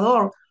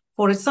Salvador,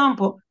 for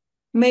example,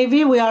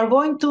 maybe we are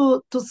going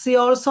to see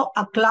also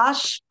a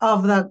clash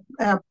of the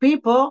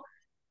people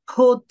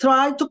who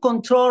try to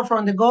control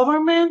from the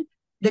government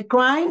the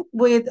crime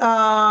with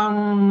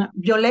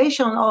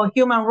violation of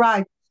human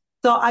rights.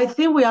 So I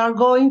think we are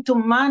going to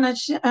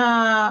manage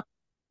the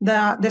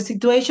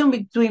situation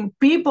between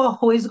people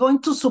who is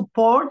going to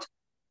support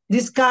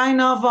this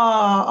kind of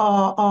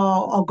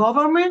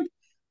government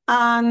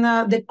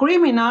and the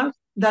criminals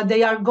that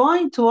they are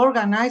going to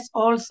organize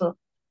also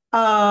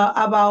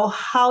about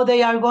how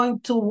they are going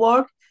to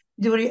work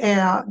during,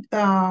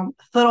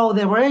 through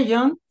the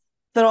region,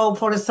 through,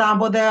 for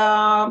example,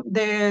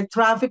 the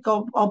traffic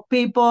of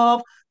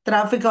people,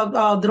 traffic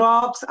of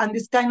drugs, and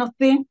this kind of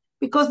thing,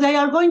 because they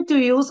are going to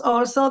use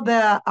also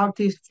the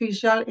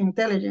artificial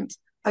intelligence.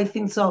 I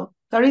think so.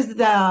 That is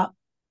the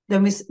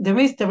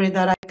mystery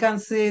that I can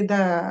see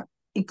that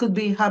it could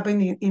be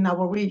happening in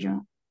our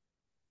region.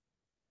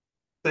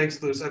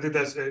 Thanks, Luz. I think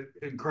that's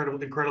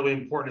incredibly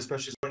important,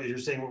 especially as you're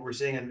saying what we're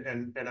seeing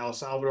in El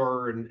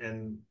Salvador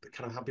and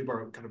kind of how people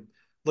are kind of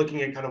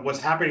looking at kind of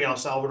what's happening in El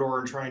Salvador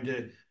and trying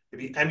to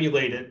maybe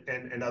emulate it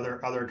and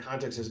other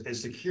contexts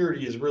as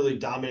security is really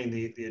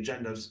dominating the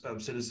agenda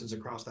of citizens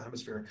across the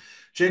hemisphere.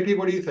 JP,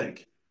 what do you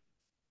think?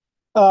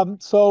 I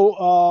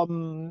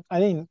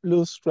think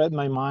Luz read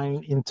my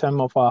mind in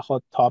terms of a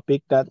hot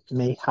topic that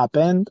may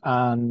happen,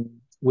 and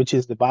which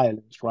is the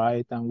violence,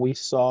 right? And we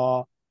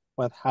saw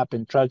what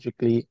happened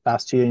tragically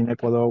last year in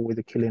Ecuador with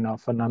the killing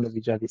of Fernando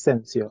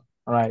Villavicencio,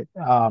 right?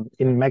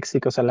 In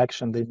Mexico's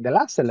election, the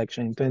last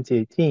election in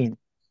 2018,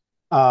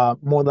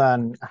 more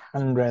than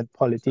 100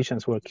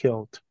 politicians were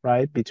killed,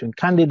 right? Between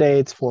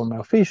candidates, former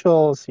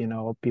officials,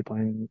 people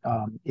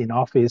in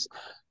office,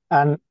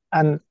 and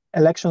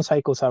election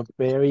cycles are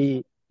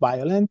very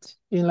violent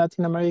in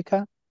Latin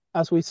America,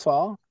 as we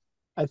saw.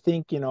 I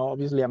think,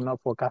 obviously I'm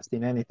not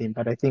forecasting anything,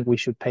 but I think we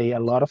should pay a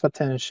lot of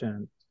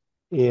attention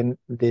in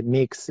the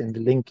mix and the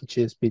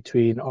linkages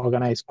between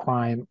organized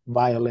crime,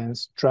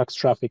 violence, drugs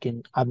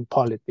trafficking, and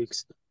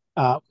politics,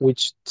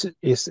 which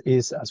is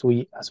as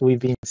we've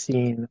been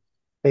seeing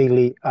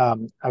lately,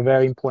 a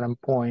very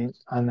important point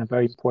and a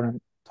very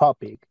important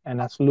topic.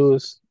 And as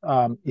Luz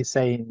is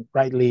saying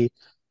rightly,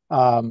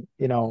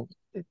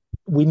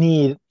 we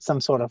need some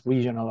sort of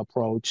regional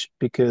approach,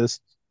 because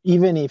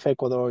even if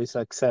Ecuador is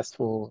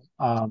successful,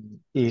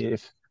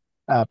 if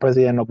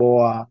President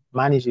Noboa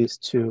manages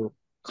to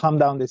calm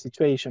down the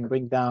situation,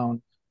 bring down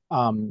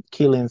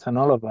killings and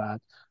all of that,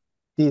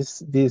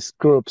 these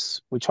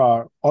groups, which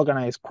are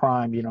organized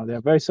crime,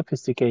 they're very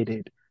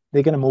sophisticated.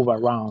 They're going to move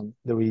around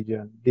the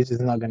region. This is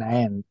not going to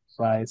end,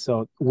 right?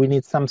 So we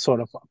need some sort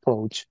of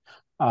approach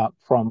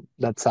from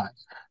that side.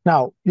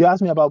 Now, you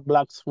asked me about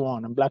Black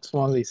Swan, and Black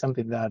Swan is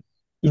something that,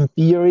 in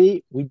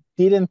theory, we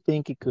didn't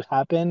think it could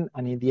happen,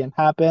 and in the end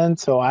happened.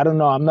 So I don't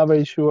know. I'm not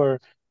very sure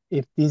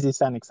if this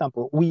is an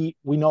example. We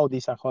know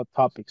these are hot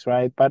topics,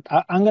 right? But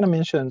I'm going to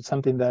mention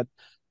something that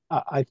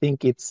I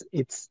think it's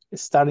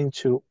starting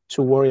to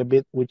worry a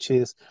bit, which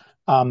is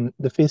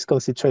the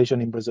fiscal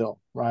situation in Brazil,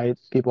 right?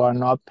 People are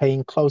not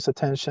paying close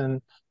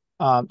attention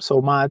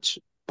so much,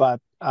 but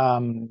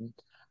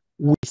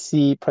we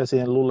see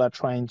President Lula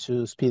trying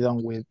to speed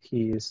on with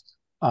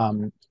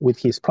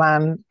his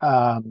plan.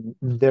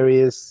 There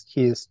is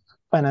his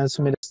finance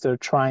minister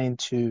trying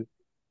to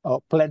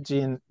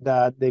pledging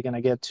that they're going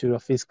to get to a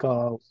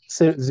fiscal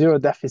zero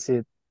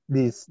deficit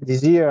this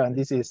year, and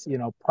this is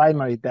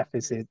primary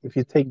deficit. If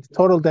you take the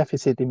total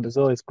deficit in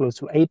Brazil, it's close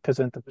to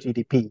 8% of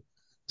GDP.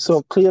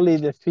 So clearly,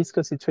 the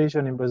fiscal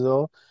situation in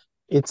Brazil,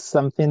 it's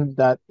something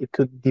that it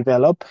could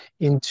develop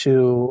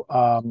into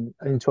a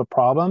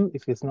problem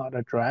if it's not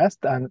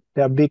addressed, and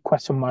there are big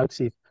question marks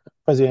if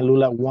President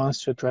Lula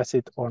wants to address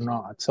it or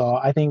not. So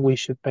I think we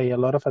should pay a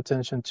lot of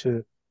attention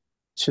to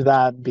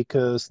that,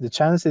 because the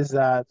chances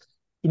that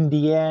in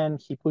the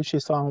end he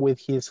pushes on with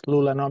his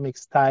Lulanomic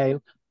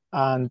style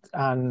and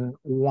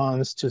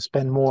wants to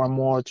spend more and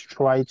more to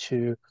try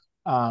to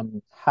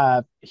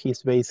have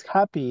his base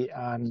happy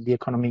and the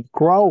economy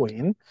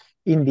growing,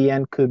 in the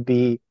end could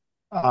be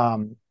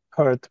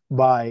hurt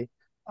by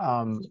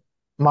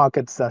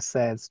markets that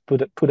says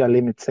put a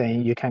limit,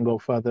 saying you can go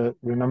further.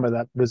 Remember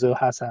that Brazil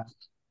has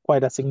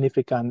quite a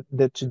significant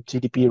debt to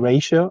GDP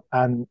ratio,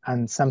 and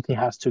something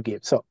has to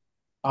give. So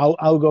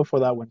I'll go for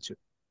that one too.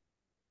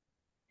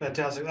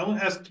 Fantastic. I want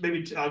to ask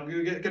maybe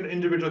get an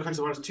individual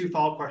question. I want to ask two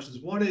follow-up questions.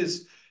 One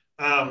is,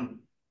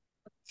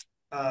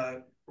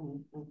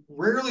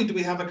 rarely do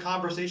we have a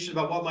conversation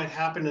about what might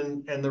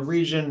happen in the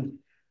region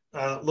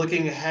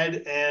looking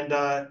ahead, and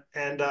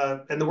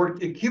the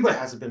work in Cuba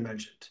hasn't been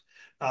mentioned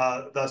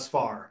thus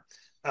far.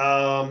 Maybe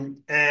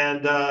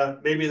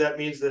that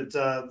means that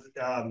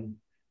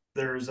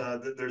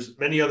there's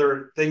many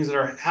other things that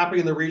are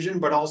happening in the region,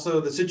 but also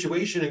the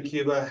situation in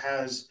Cuba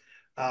has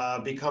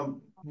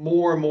become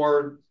more and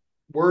more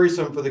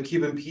worrisome for the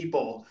Cuban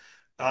people.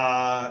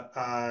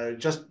 Even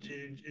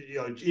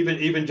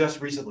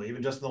just recently,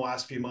 even just in the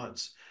last few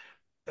months,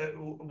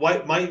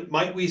 what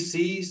might we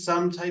see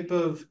some type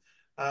of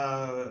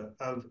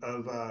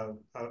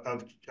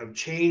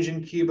change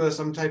in Cuba,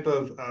 some type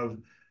of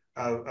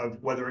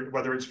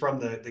whether it's from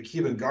the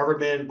Cuban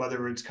government,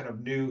 whether it's kind of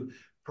new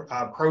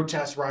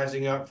protests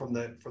rising up from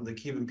the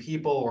Cuban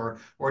people,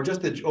 or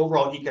just the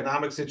overall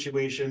economic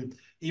situation,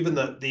 even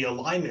the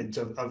alignment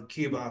of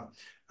Cuba.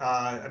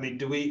 I mean,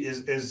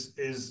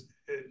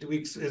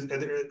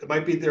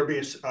 might there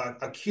be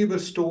a Cuba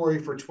story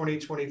for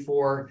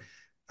 2024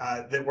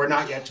 that we're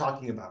not yet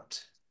talking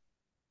about?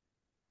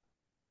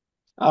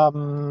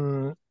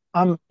 I'm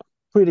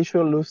pretty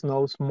sure Luz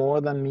knows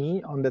more than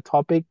me on the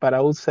topic, but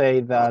I would say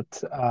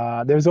that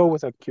there's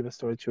always a Cuba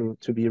story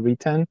to be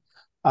written.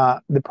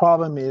 The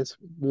problem is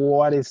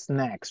what is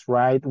next,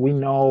 right? We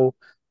know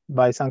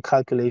by some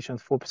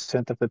calculations,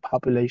 4% of the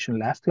population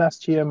left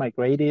last year,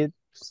 migrated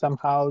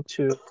somehow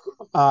to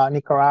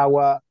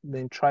Nicaragua,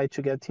 then tried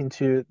to get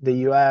into the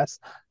US.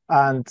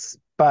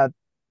 But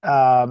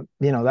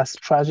that's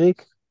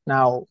tragic.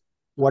 Now,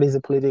 what is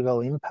the political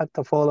impact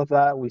of all of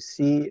that? We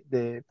see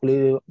the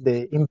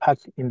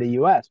impact in the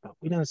US, but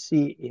we don't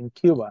see in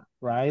Cuba,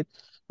 right?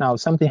 Now,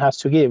 something has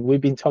to give.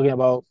 We've been talking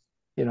about,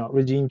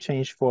 regime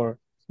change for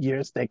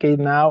years, decade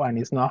now, and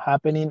it's not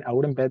happening. I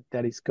wouldn't bet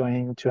that it's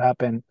going to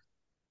happen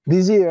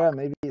this year.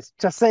 Maybe it's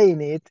just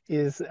saying it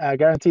is a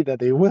guarantee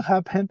that it will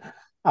happen.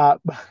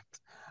 But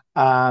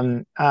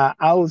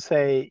I would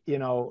say,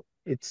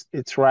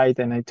 it's right,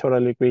 and I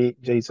totally agree,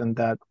 Jason,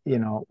 that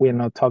we're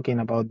not talking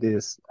about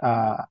this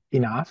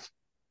enough,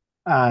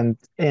 and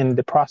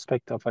the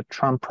prospect of a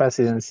Trump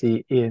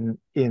presidency in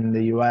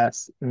the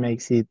U.S.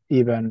 makes it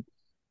even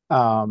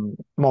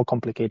more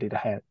complicated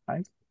ahead,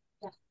 right?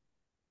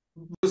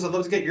 Luz, I'd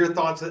love to get your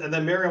thoughts, and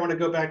then Mary, I want to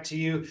go back to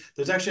you.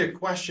 There's actually a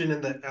question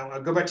I'll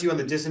go back to you on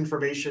the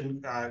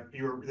disinformation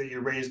that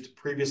you raised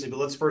previously, but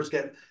let's first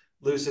get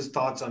Luz's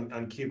thoughts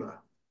on Cuba.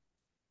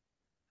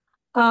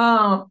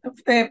 I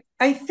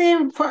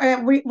think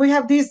we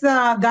have this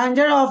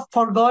danger of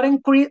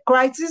forgotten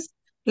crisis,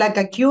 like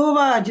a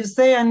Cuba, as you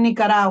say, and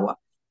Nicaragua.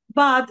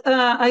 But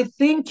I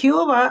think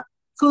Cuba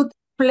could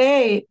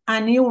play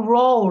a new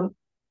role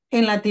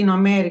in Latin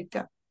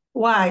America.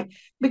 Why?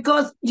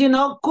 Because,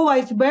 Cuba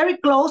is very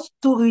close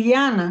to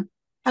Guyana,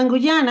 and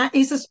Guyana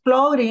is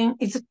exploding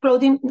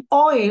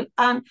oil,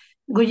 and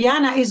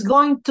Guyana is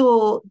going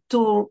to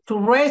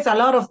raise a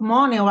lot of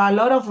money or a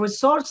lot of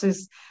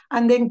resources.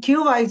 And then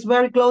Cuba is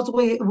very close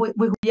with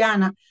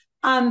Guyana.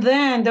 And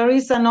then there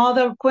is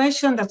another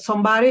question that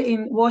somebody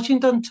in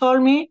Washington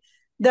told me,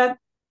 that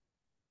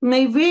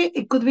maybe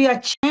it could be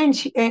a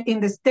change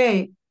in the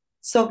state.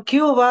 So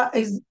Cuba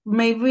is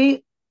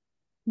maybe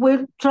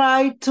will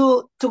try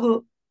to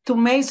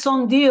make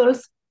some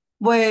deals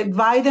with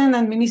Biden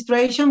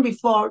administration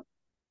before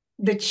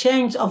the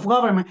change of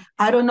government.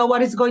 I don't know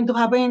what is going to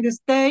happen in the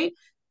state,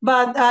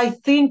 but I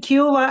think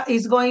Cuba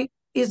is going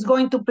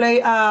to play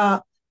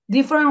a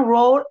different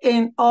role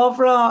in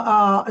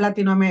overall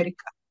Latin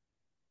America.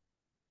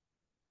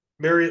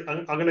 Mary,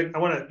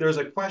 there's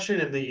a question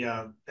in the,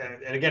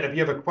 and again, if you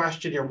have a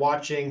question you're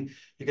watching,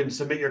 you can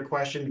submit your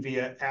question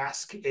via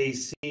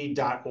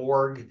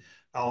askac.org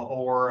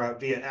or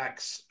via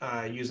X.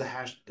 Use the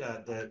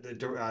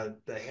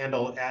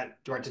handle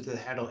directed to the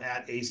handle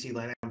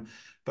 @ACLANAM.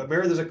 But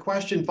Mary, there's a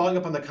question following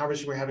up on the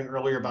conversation we were having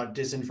earlier about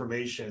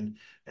disinformation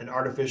and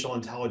artificial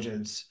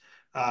intelligence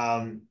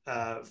from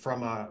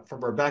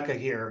Rebecca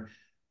here.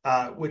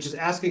 Which is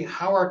asking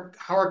how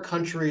are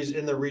countries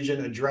in the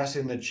region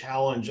addressing the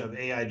challenge of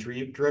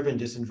AI-driven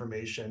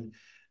disinformation?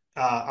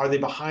 Are they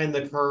behind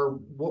the curve?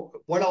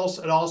 What else,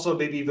 and also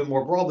maybe even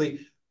more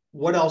broadly,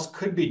 what else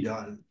could be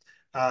done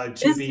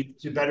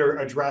to better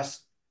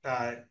address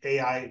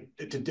AI,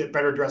 to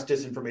better address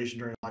disinformation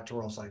during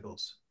electoral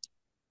cycles?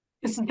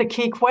 This is the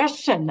key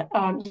question.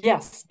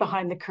 Yes,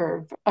 behind the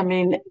curve. I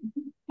mean,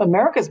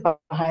 America's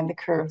behind the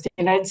curve. The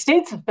United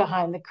States is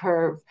behind the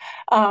curve.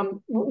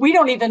 We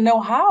don't even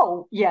know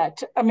how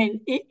yet. I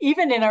mean,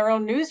 even in our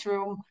own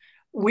newsroom,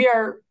 we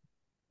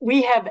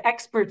have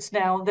experts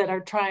now that are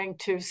trying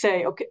to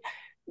say, okay,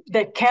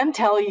 that can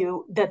tell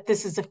you that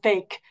this is a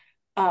fake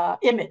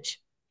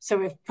image.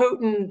 So if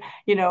Putin,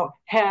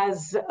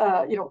 has,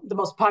 the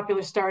most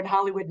popular star in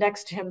Hollywood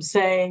next to him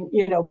saying,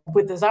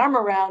 with his arm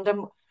around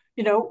him,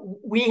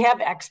 we have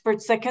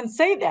experts that can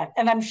say that,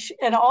 and I'm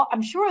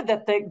sure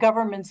that the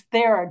governments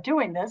there are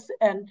doing this,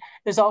 and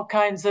there's all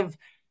kinds of,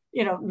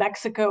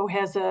 Mexico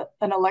has an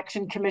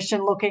election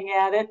commission looking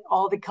at it.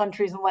 All the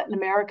countries in Latin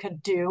America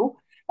do,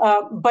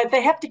 but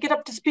they have to get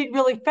up to speed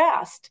really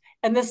fast.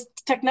 And this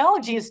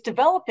technology is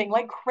developing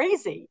like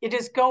crazy. It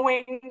is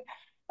going,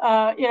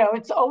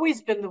 it's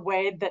always been the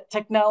way that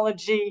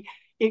technology.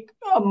 It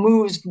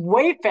moves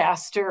way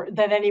faster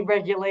than any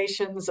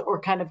regulations or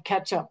kind of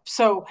catch up.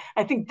 So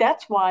I think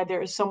that's why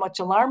there is so much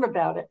alarm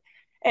about it.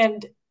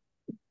 And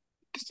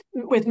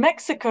with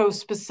Mexico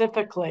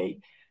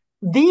specifically,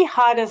 the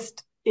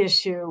hottest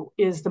issue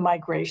is the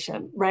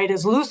migration, right?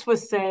 As Luz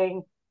was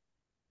saying,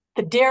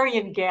 the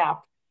Darien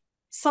Gap,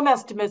 some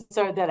estimates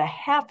are that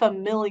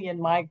 500,000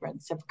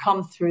 migrants have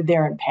come through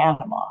there in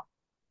Panama.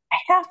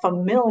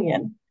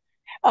 500,000.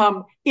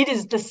 It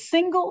is the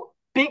single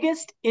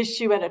biggest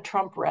issue at a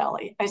Trump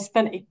rally. I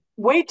spent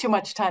way too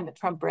much time at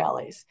Trump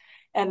rallies,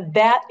 and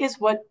that is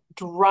what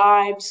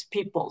drives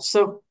people.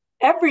 So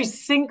every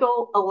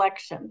single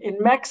election in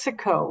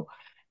Mexico,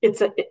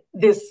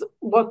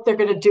 what they're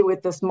going to do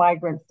with this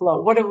migrant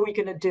flow. What are we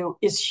going to do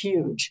is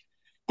huge.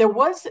 There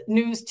was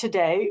news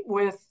today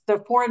with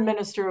the foreign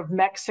minister of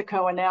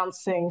Mexico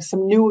announcing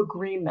some new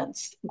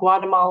agreements.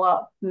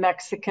 Guatemala,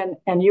 Mexican,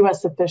 and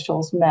U.S.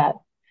 officials met.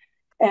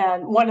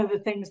 And one of the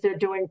things they're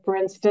doing, for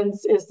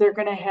instance, is they're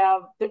going to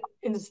have,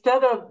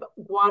 instead of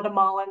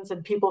Guatemalans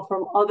and people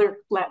from other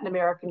Latin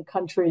American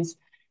countries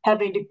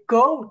having to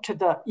go to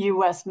the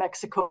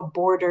U.S.-Mexico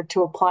border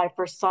to apply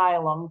for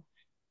asylum,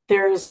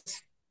 there's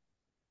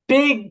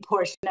big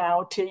push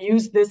now to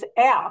use this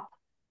app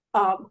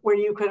where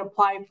you could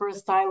apply for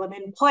asylum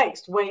in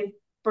place, way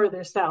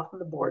further south of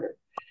the border.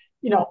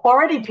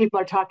 Already people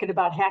are talking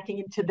about hacking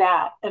into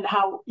that and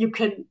how you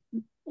can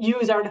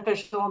use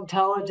artificial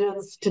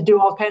intelligence to do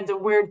all kinds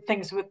of weird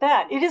things with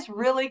that. It is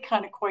really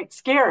kind of quite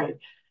scary.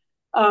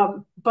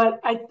 But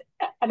I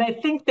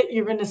think that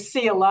you're going to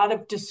see a lot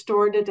of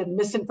distorted and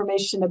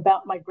misinformation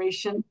about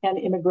migration and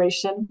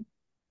immigration.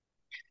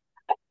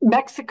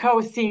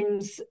 Mexico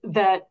seems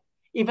that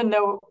even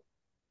though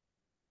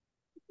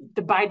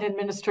the Biden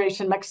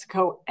administration,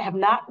 Mexico have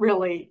not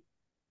really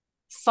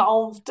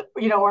solved,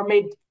 or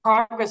made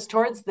progress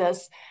towards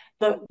this,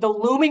 the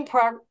looming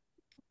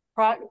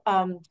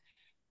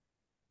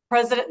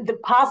the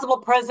possible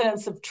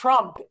presidents of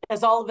Trump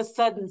has all of a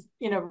sudden,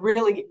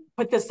 really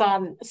put this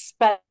on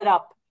sped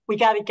up. We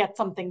got to get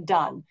something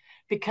done,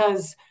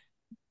 because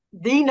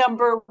the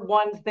number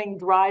one thing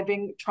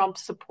driving Trump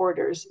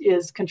supporters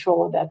is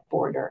control of that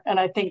border. And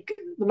I think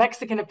the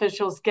Mexican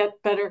officials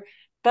get better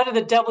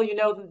the devil you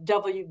know than the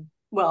devil you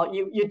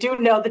do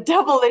know the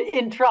devil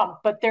in Trump.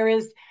 But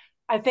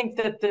I think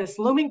that this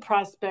looming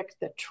prospect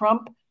that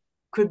Trump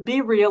could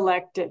be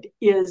reelected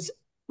is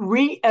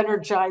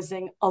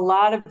re-energizing a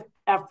lot of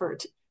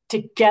effort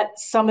to get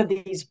some of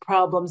these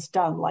problems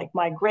done, like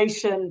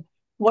migration.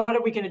 What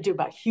are we going to do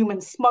about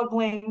human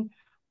smuggling?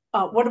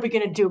 What are we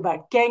going to do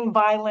about gang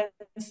violence?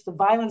 The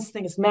violence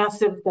thing is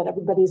massive that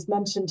everybody's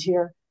mentioned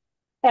here.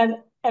 And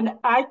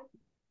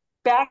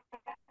back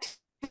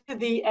to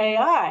the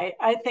AI,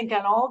 I think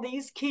on all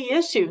these key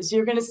issues,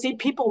 you're going to see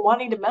people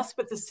wanting to mess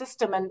with the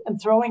system and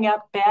throwing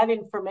out bad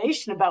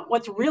information about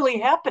what's really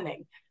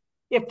happening.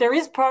 If there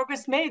is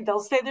progress made, they'll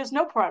say there's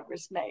no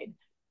progress made.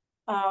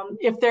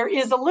 If there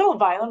is a little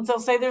violence, they'll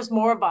say there's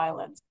more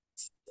violence.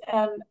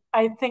 And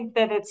I think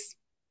that it's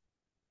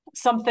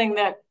something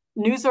that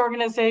news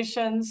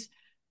organizations,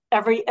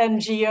 every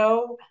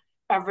NGO,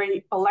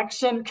 every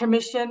election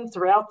commission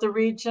throughout the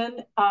region,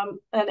 and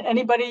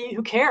anybody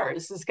who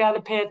cares has got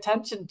to pay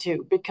attention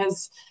to,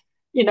 because,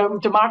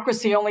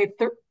 democracy only,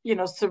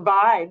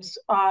 survives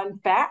on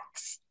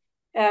facts.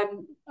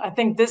 And I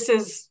think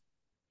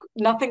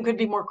nothing could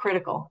be more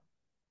critical.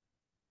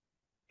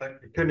 I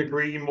couldn't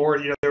agree more.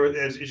 There was,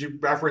 as you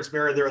referenced,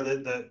 Mary, there were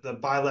the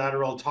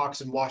bilateral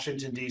talks in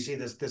Washington, D.C.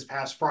 this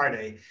past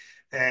Friday.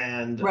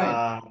 And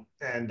right.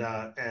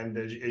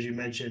 As you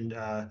mentioned,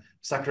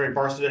 Secretary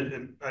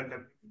Barson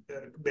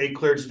made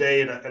clear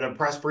today in a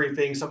press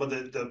briefing some of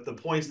the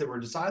points that were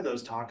decided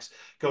those talks,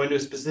 go into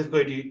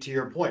specifically to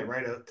your point,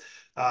 right?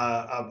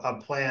 A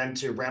plan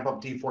to ramp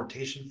up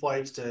deportation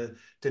flights to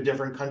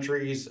different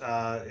countries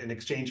in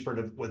exchange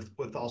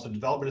with also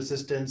development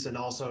assistance, and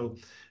also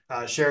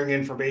sharing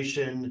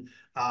information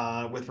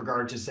with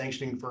regard to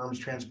sanctioning firms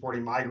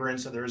transporting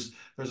migrants. And there's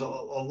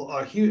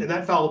a huge, and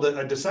that followed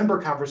a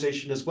December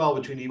conversation as well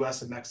between the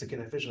U.S. and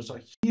Mexican officials. So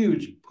a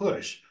huge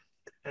push.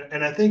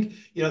 And I think,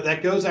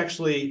 that goes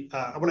actually,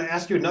 I want to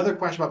ask you another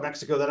question about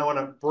Mexico. Then I want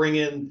to bring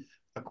in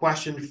a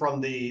question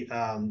from we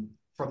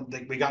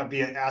got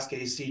via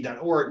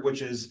askac.org,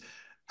 which is,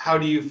 how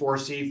do you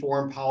foresee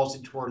foreign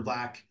policy toward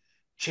LAC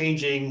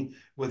changing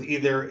with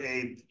either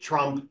a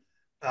Trump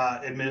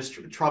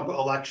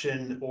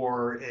election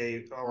or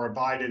a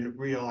Biden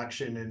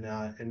re-election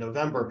in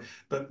November?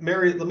 But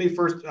Mary, let me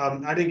first,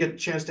 I didn't get a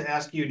chance to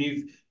ask you,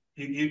 and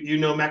you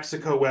know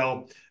Mexico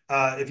well.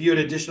 If you had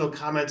additional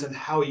comments on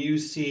how you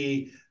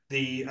see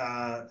the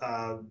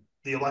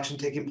election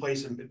taking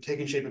place and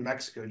taking shape in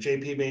Mexico.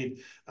 JP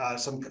made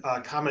some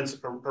comments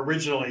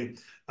originally,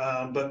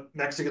 but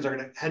Mexicans are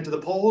going to head to the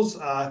polls,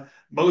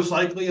 most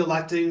likely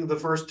electing the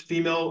first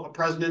female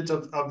president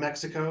of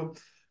Mexico.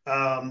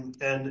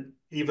 And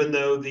even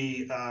though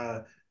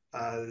the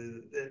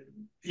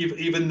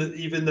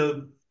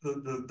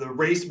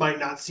race might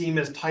not seem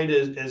as tight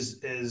as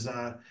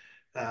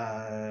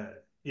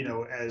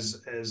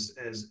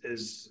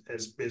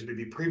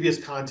maybe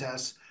previous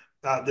contests,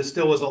 there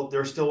still is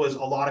a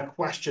lot of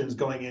questions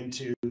going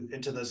into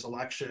this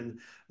election.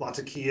 Lots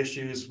of key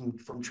issues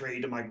from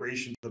trade to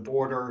migration to the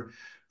border.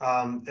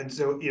 And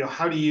so,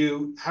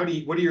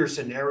 what are your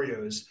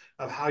scenarios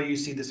of how you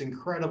see this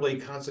incredibly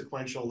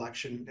consequential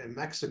election in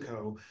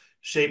Mexico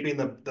shaping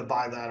the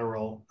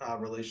bilateral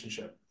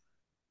relationship?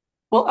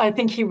 Well, I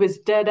think he was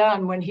dead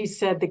on when he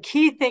said the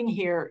key thing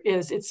here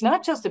is it's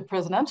not just a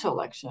presidential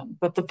election,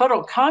 but the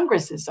federal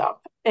Congress is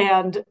up.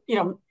 And,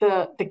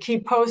 the key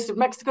post of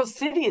Mexico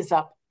City is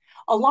up,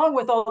 along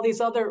with all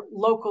these other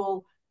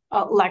local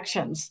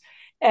elections.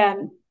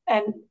 and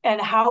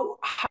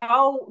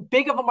how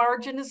big of a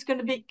margin is going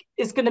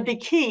to be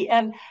key.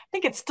 And I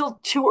think it's still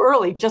too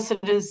early, just as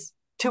it is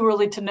too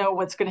early to know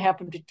what's going to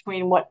happen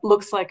between what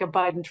looks like a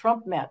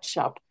Biden-Trump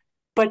matchup.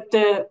 But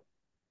the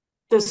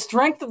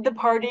strength of the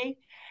party,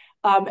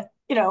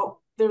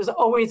 there's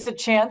always a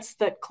chance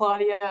that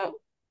Claudia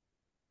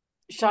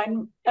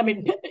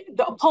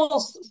the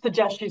polls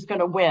suggest she's going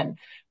to win,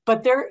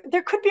 but there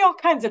could be all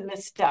kinds of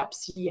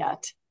missteps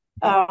yet.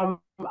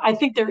 I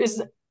think there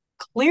is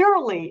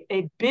clearly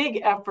a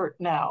big effort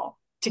now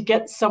to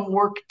get some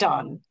work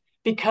done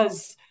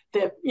because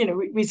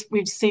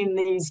we've seen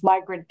these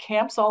migrant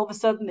camps. All of a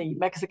sudden, the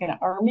Mexican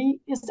army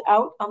is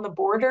out on the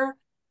border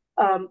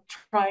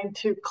trying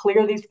to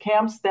clear these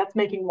camps. That's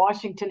making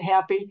Washington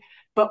happy,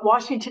 but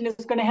Washington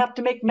is going to have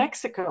to make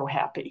Mexico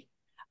happy.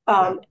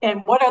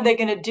 And what are they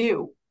going to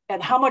do?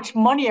 And how much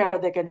money are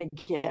they going to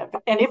give?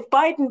 And if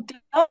Biden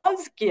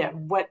does give,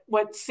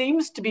 what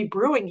seems to be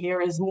brewing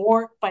here is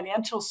more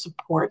financial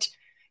support,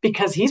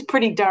 because he's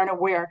pretty darn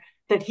aware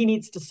that he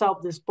needs to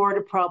solve this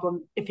border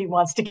problem if he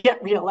wants to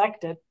get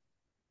reelected.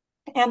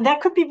 And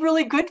that could be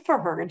really good for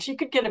her. And she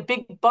could get a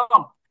big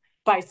bump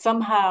by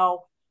somehow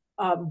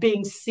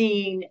being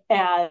seen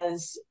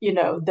as,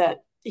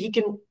 that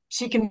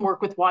she can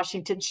work with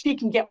Washington. She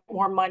can get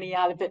more money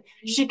out of it.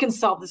 She can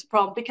solve this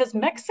problem, because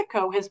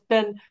Mexico has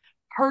been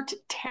hurt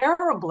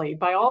terribly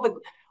by all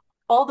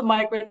the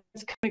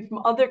migrants coming from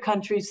other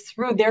countries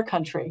through their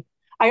country.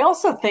 I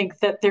also think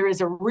that there is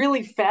a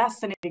really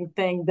fascinating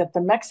thing that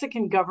the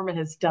Mexican government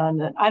has done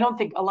that I don't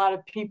think a lot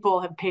of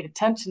people have paid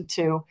attention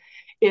to,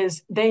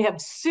 is they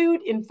have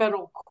sued in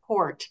federal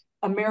court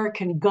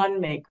American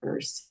gun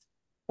makers,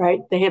 right?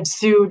 They have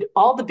sued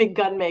all the big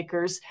gun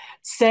makers,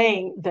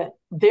 saying that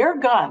their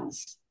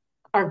guns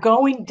are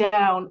going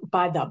down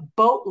by the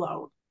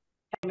boatload.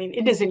 I mean,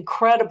 it is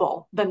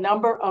incredible the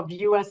number of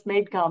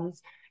US-made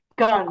guns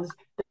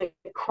that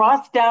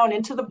cross down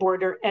into the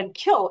border and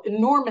kill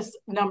enormous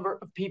number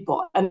of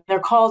people. And they're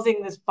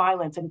causing this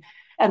violence, and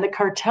the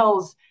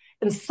cartels,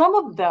 and some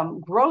of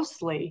them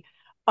grossly,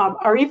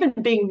 are even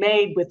being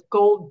made with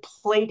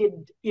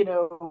gold-plated,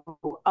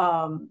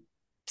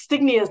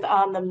 insignias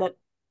on them that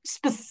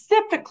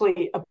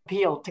specifically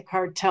appeal to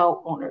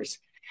cartel owners.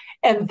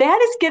 And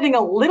that is getting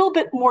a little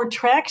bit more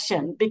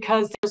traction,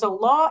 because there's a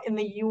law in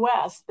the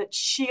US that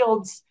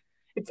shields,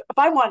 if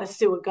I want to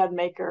sue a gun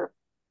maker,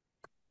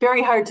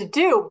 very hard to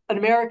do, an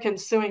American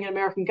suing an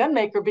American gun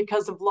maker,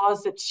 because of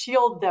laws that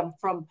shield them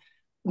from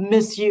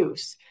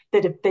misuse,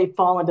 that if they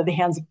fall into the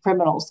hands of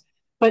criminals.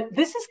 But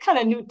this is kind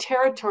of new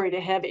territory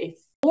to have a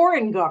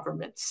foreign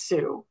government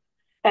sue.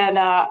 And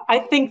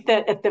I think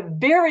that at the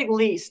very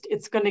least,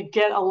 it's going to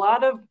get a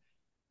lot of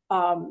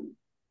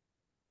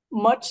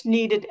much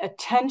needed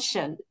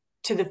attention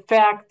to the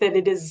fact that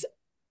it is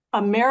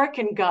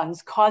American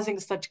guns causing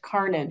such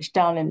carnage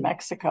down in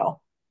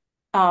Mexico.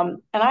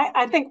 And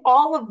I think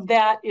all of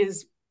that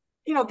is,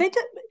 people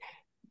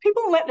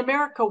in Latin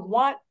America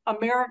want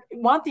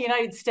the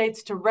United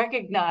States to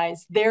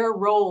recognize their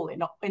role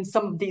in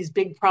some of these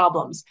big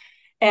problems.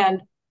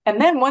 And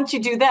then once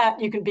you do that,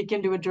 you can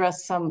begin to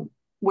address some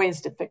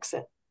ways to fix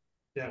it.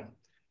 Yeah.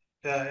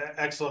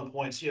 Excellent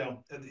points. The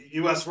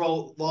U.S.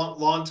 role,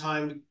 long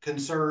time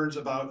concerns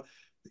about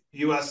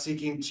U.S.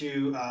 seeking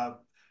to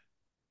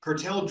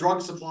curtail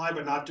drug supply,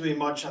 but not doing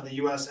much on the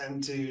U.S.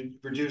 end to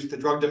reduce the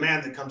drug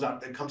demand that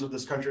comes with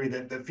this country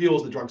that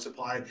fuels the drug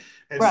supply.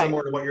 And right.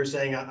 Similar to what you're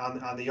saying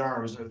on the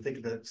arms, I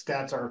think the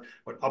stats are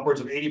upwards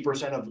of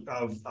 80%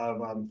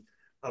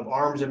 of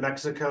arms in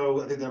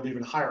Mexico. I think they're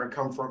even higher.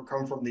 Come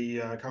from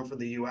the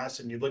U.S.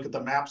 And you look at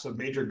the maps of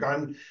major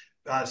gun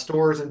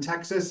stores in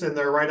Texas, and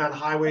they're right on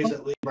highways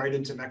that lead right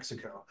into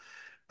Mexico.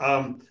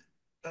 There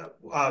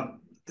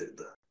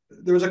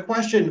was a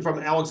question from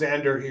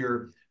Alexander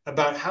here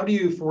about how do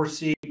you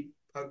foresee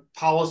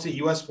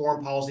U.S.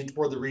 foreign policy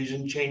toward the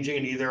region changing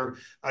in either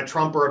a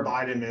Trump or a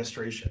Biden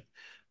administration?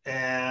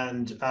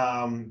 And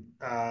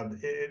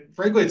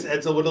frankly,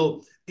 it's a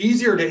little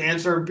easier to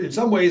answer in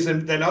some ways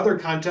than other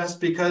contests,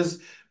 because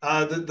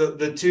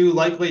the two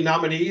likely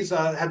nominees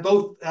have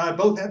both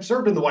have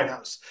served in the White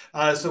House,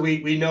 so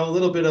we know a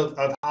little bit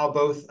of how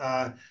both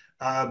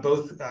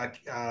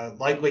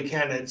likely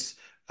candidates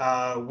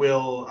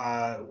would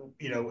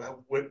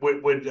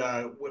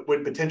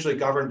potentially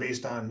govern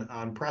based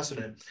on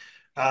precedent.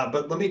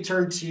 But let me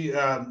turn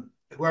to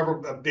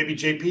whoever, maybe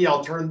JP.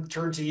 I'll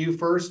turn to you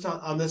first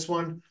on this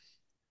one.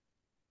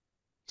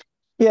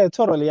 Yeah,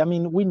 totally. I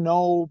mean, we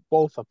know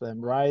both of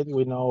them, right?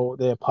 We know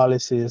their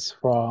policies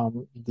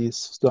from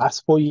these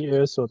last 4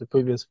 years or the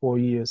previous 4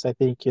 years. I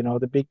think,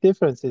 the big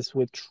difference is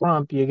with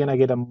Trump, you're going to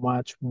get a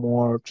much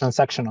more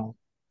transactional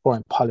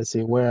foreign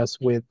policy, whereas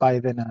with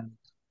Biden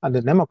and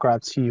the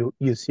Democrats, you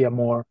see a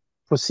more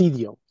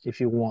procedural,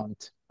 if you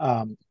want,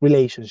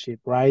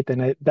 relationship, right?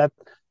 And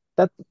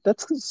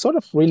that's sort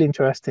of really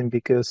interesting,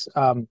 because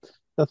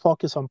the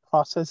focus on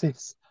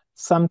processes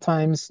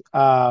sometimes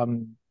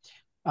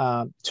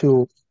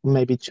to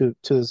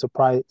the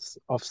surprise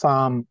of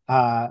some,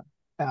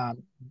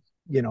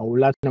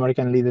 Latin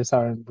American leaders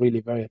aren't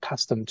really very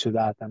accustomed to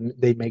that, and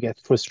they may get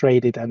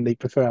frustrated, and they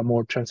prefer a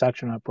more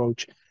transactional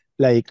approach,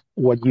 like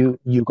what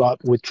you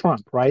got with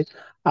Trump, right?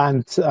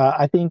 And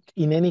I think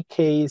in any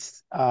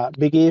case,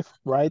 big if,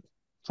 right?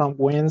 Trump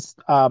wins.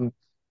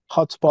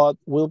 Hotspot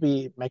will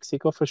be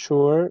Mexico for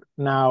sure.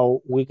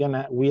 Now we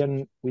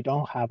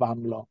don't have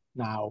AMLO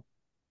now.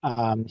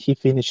 He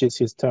finishes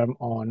his term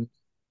on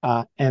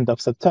end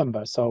of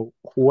September. So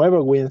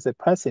whoever wins the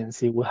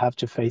presidency will have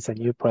to face a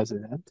new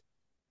president.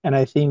 And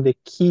I think the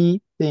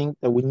key thing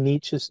that we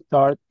need to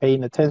start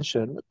paying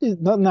attention,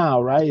 not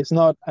now, right? It's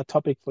not a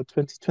topic for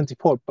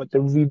 2024, but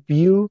the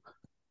review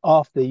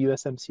of the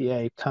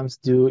USMCA comes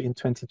due in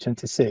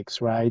 2026,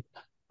 right?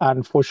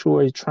 And for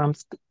sure, if Trump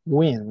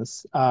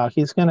wins,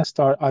 he's going to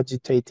start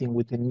agitating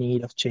with the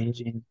need of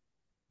changing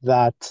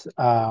that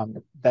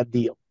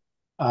deal.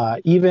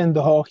 Even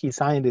though he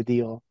signed the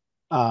deal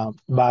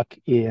back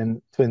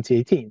in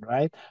 2018,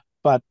 right?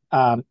 But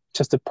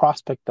just the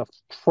prospect of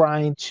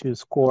trying to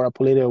score a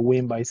political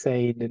win by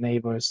saying the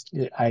neighbors,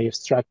 I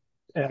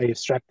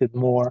extracted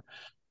more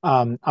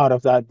out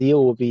of that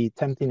deal will be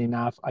tempting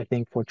enough, I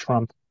think, for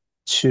Trump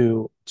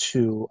to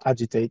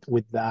agitate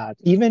with that.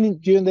 Even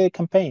during the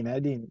campaign,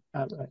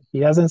 he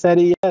hasn't said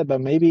it yet,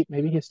 but maybe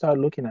he started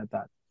looking at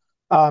that.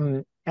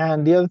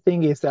 And the other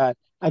thing is that,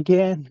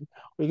 again,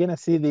 we're gonna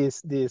see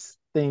this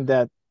thing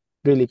that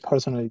really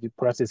personally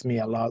depresses me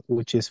a lot,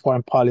 which is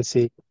foreign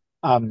policy,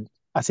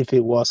 as if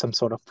it was some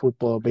sort of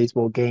football,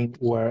 baseball game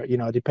where,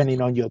 depending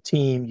on your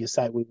team, you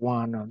side with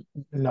one or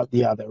not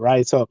the other,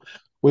 right? So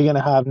we're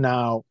gonna have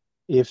now,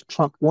 if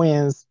Trump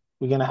wins,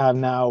 we're gonna have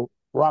now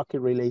rocky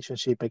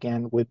relationship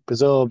again with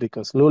Brazil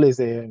because Lula is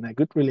there, and a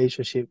good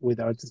relationship with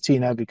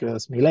Argentina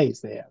because Milei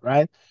is there,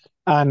 right?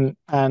 And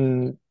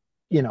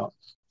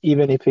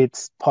even if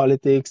it's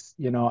politics,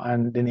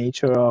 and the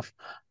nature of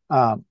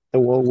the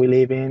world we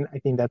live in, I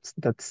think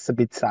that's a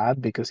bit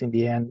sad because in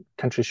the end,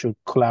 countries should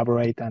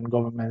collaborate and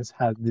governments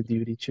have the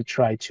duty to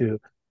try to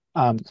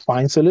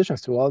find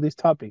solutions to all these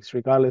topics,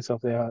 regardless of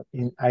their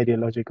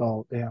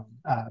ideological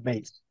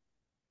base.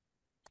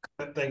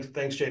 Thanks,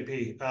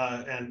 JP,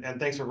 and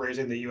thanks for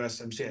raising the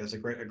USMCA. That's a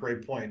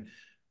great point.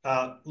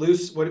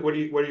 Luz, what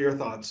are your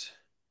thoughts?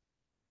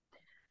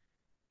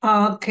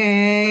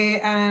 Okay,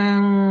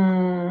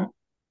 I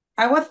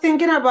was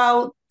thinking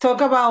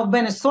talk about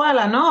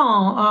Venezuela,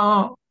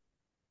 no,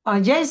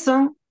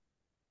 Jason.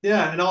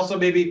 Yeah, and also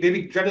maybe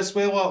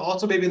Venezuela,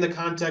 also maybe in the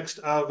context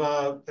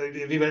of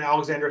even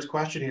Alexander's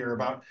question here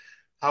about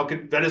how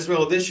could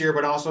Venezuela this year,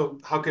 but also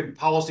how could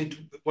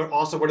policy,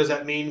 what does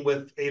that mean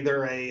with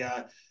either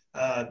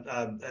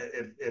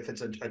if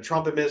it's a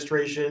Trump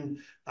administration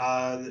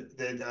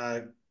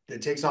that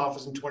takes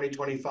office in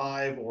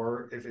 2025,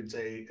 or if it's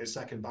a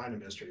second Biden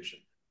administration?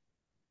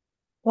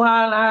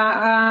 Well,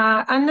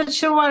 I'm not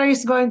sure what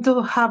is going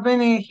to happen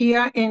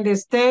here in the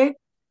state,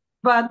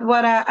 but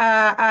what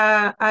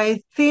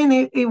I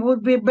think it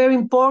would be very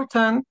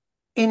important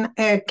in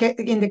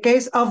the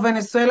case of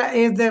Venezuela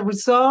is the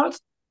result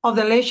of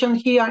the election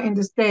here in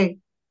the state.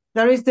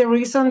 That is the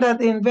reason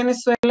that in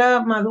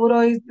Venezuela,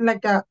 Maduro is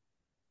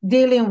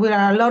dealing with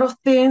a lot of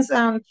things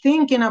and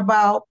thinking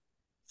about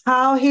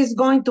how he's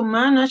going to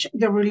manage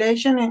the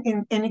relation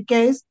in any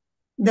case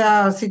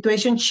the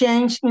situation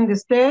changed in the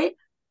state,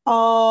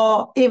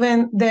 or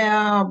even the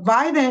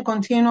Biden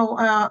continue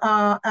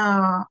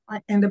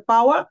in the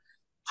power,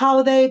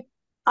 how they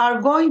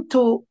are going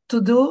to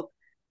do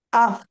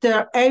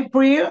after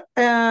April,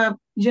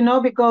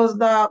 because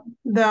the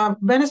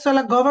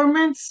Venezuela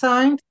government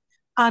signed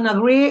an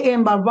agree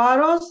in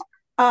Barbados,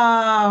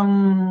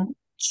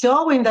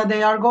 showing that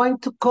they are going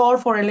to call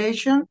for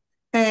election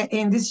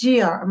in this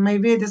year,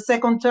 maybe the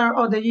second term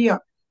of the year.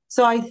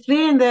 So I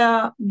think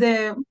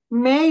the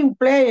main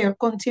player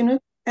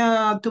continued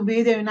to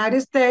be the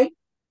United States,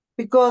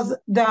 because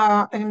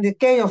in the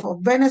case of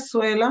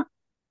Venezuela,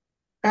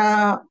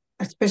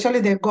 especially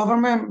the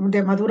government,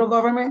 the Maduro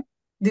government,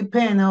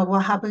 depend on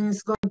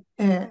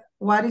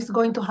what is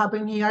going to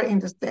happen here in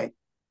the state.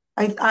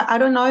 I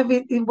don't know if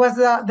it was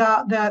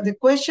the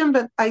question,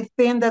 but I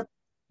think that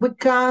we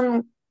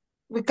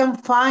can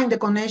find the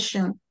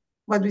connection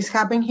what is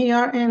happening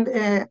here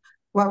and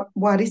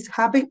what is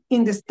happening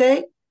in the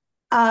state,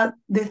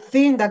 the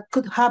thing that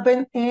could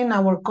happen in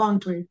our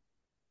country.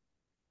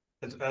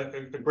 That's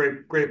a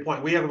great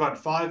point. We have about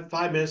five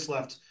minutes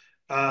left.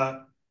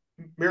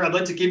 Mary, I'd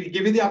like to give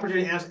you the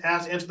opportunity to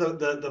answer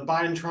the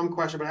Biden-Trump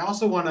question, but I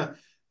also want to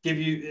give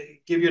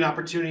you an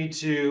opportunity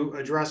to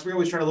address. We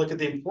always try to look at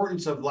the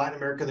importance of Latin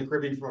America and the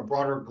Caribbean from a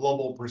broader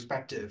global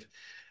perspective.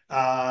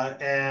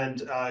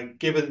 And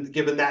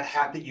given that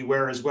hat that you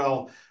wear as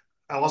well,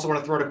 I also want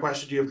to throw out a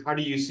question to you of how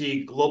do you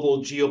see global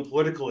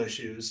geopolitical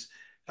issues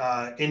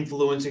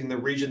influencing the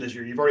region this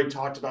year? You've already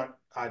talked about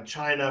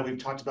China. We've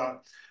talked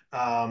about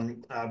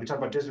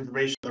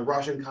disinformation in the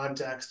Russian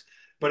context.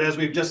 But as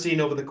we've just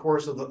seen over the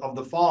course of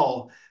the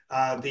fall,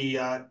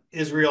 the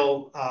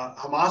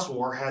Israel-Hamas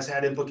war has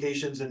had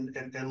implications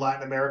in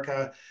Latin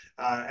America,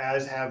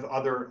 as have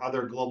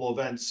other global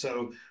events.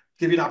 So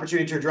give you an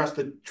opportunity to address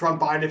the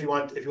Trump-Biden if you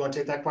want to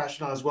take that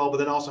question on as well. But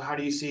then also, how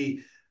do you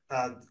see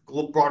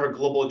broader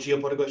global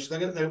geopolitical issues?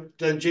 Then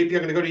JP, I'm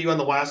going to go to you on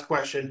the last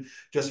question,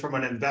 just from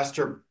an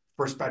investor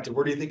perspective.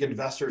 Where do you think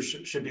investors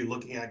should be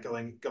looking at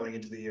going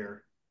into the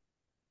year?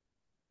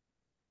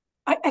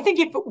 I think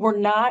if it were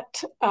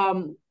not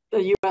the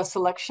U.S.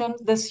 election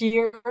this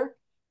year,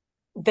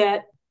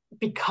 that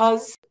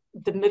because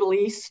the Middle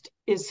East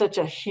is such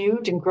a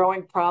huge and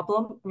growing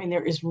problem, I mean,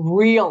 there is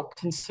real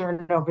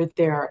concern over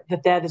there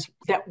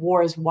that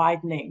war is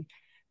widening,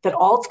 that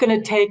all it's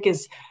going to take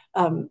is,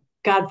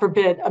 God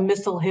forbid, a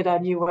missile hit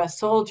on U.S.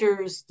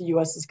 soldiers. The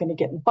U.S. is going to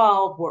get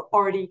involved. We're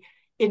already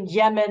in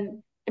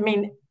Yemen. I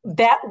mean,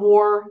 that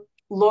war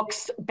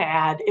looks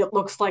bad. It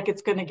looks like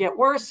it's going to get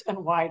worse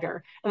and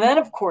wider. And then,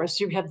 of course,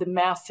 you have the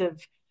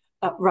massive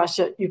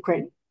Russia,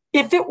 Ukraine.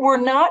 If it were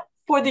not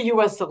for the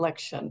U.S.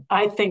 election,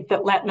 I think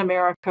that Latin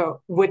America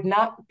would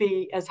not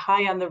be as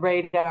high on the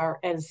radar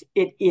as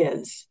it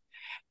is.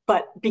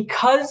 But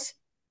because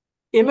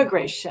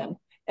immigration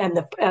and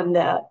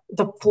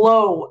the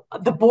flow,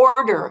 the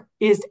border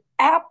is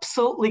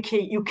absolutely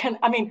key.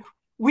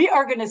 We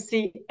are going to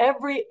see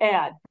every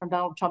ad from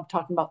Donald Trump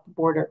talking about the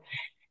border.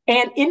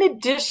 And in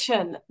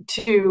addition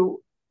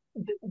to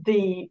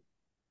the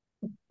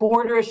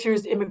border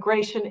issues,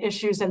 immigration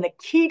issues, and the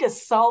key to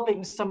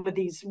solving some of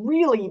these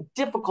really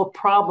difficult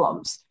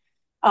problems,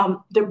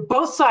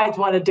 both sides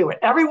want to do it.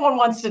 Everyone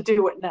wants to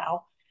do it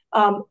now.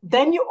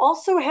 Then you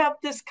also have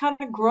this kind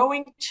of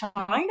growing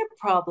China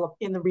problem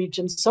in the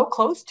region, so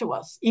close to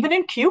us. Even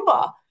in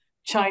Cuba,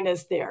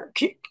 China's there.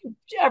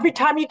 Every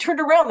time you turn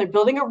around, they're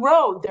building a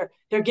road.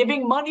 They're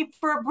giving money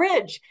for a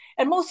bridge.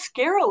 And most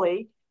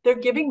scarily, they're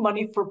giving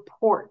money for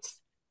ports.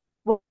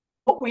 Well,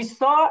 what we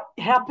saw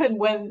happen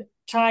when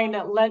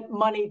China lent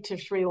money to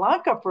Sri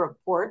Lanka for a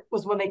port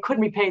was when they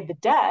couldn't repay the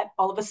debt,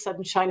 all of a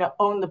sudden China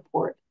owned the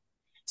port.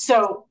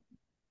 So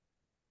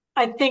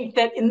I think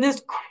that in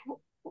this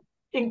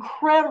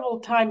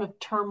incredible time of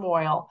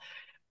turmoil,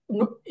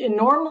 in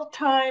normal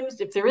times,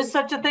 if there is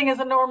such a thing as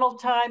a normal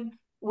time,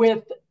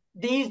 with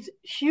these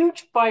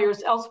huge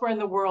fires elsewhere in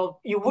the world,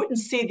 you wouldn't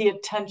see the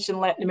attention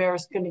Latin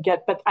America is going to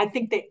get, but I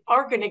think they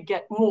are going to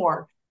get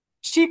more,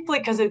 chiefly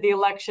because of the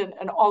election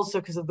and also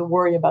because of the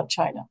worry about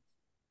China.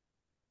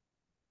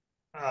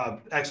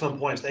 Excellent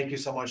points. Thank you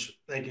so much.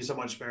 Thank you so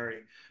much, Mary.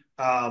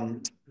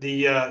 JP,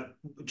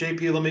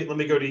 let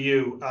me go to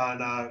you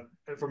on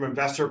from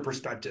investor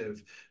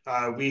perspective.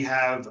 We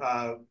have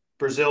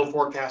Brazil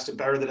forecasted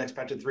better than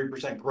expected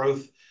 3%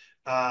 growth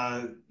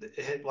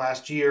hit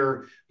last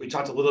year. We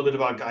talked a little bit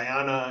about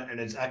Guyana and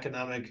its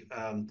economic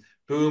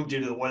boom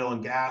due to the oil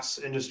and gas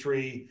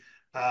industry.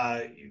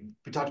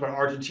 We talked about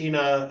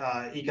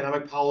Argentina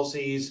economic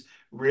policies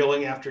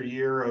reeling after a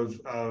year of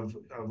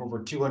over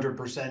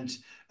 200%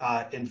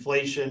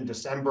 inflation.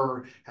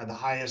 December had the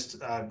highest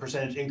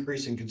percentage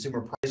increase in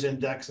consumer price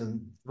index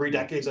in 3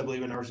 decades, I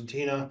believe, in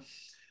Argentina.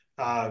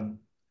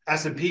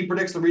 S&P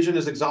predicts the region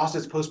is exhausted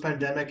its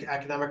post-pandemic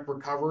economic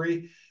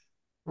recovery.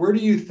 Where do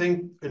you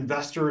think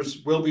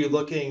investors will be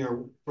looking,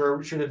 or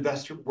where should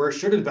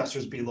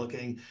investors be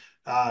looking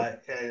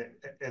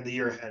in the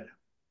year ahead?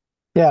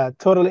 Yeah,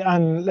 totally.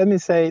 And let me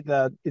say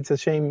that it's a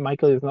shame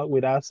Michael is not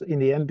with us in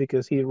the end,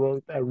 because he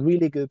wrote a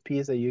really good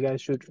piece that you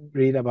guys should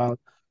read about,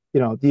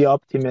 the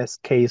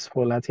optimist case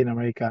for Latin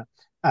America.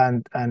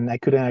 And I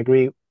couldn't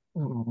agree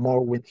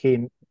more with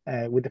him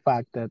with the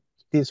fact that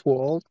this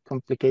world,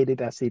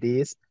 complicated as it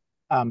is,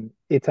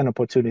 it's an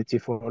opportunity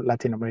for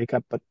Latin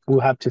America, but we'll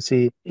have to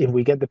see if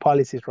we get the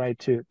policies right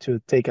to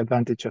take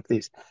advantage of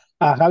this.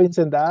 Having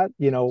said that,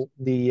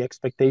 the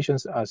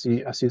expectations, as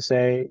you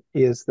say,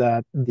 is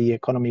that the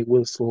economy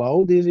will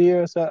slow this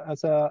year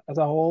as a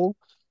whole,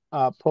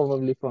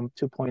 probably from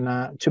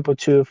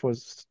 2.2 for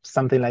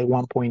something like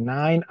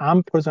 1.9.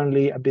 I'm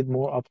personally a bit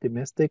more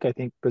optimistic. I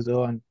think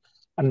Brazil and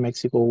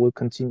Mexico will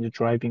continue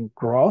driving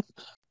growth.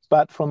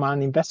 But from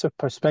an investor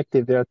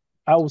perspective,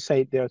 I would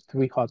say there are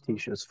 3 hot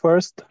issues.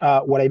 First,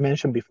 what I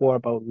mentioned before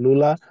about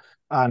Lula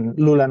and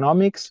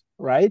Lulanomics,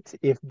 right?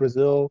 If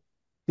Brazil,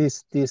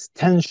 this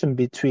tension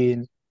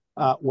between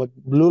what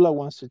Lula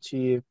wants to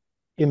achieve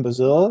in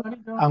Brazil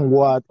and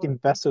what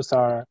investors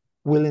are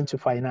willing to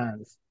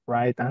finance,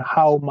 right? And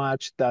how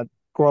much that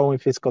growing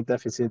fiscal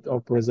deficit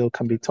of Brazil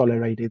can be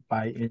tolerated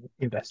by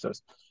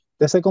investors.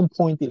 The second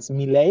point is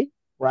Milei,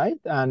 right?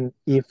 And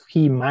if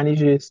he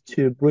manages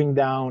to bring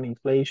down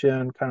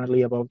inflation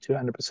currently above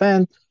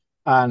 200%,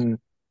 and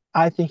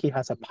I think he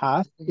has a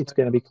path. It's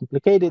going to be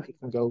complicated. It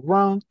can go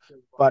wrong.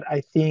 But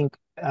I think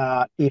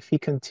if he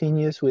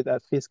continues with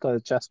that fiscal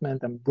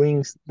adjustment and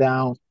brings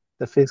down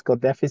the fiscal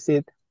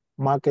deficit,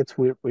 markets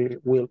will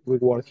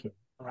reward him,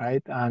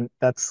 right? And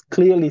that's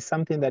clearly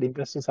something that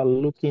investors are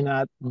looking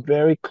at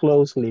very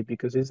closely,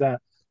 because it's a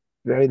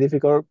very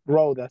difficult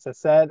road, as I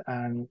said,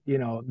 and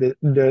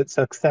the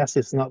success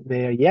is not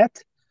there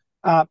yet.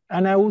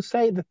 And I will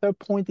say the third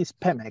point is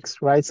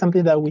Pemex, right?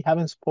 Something that we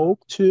haven't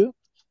spoke to.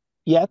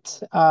 yet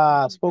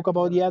spoke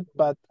about yet,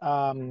 but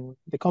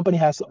the company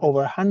has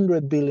over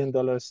 $100 billion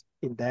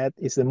in debt.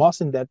 It's the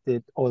most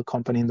indebted oil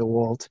company in the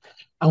world.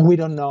 And we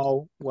don't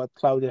know what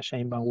Claudia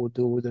Sheinbaum will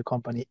do with the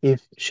company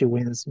if she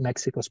wins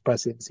Mexico's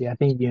presidency. I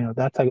think,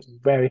 that's a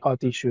very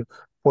hot issue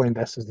for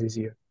investors this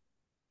year.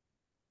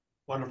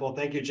 Wonderful.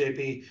 Thank you,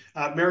 JP.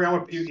 Mary,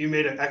 you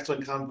made an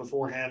excellent comment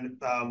beforehand,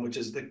 which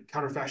is the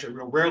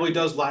counterfactual. Rarely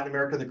does Latin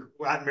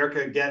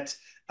America get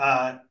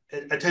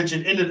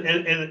attention in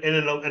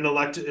an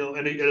election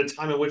in a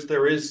time in which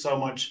there is so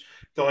much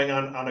going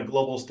on a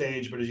global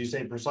stage. But as you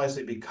say,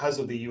 precisely because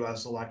of the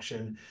U.S.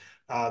 election,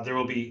 there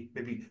will be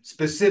maybe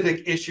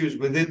specific issues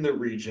within the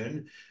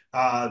region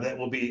that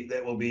will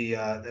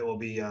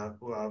be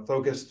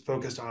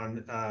focused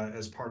on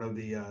as part of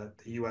the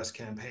U.S.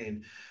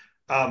 campaign.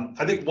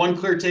 I think one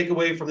clear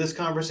takeaway from this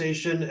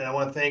conversation, and I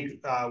want to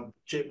thank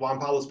Juan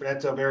Pablo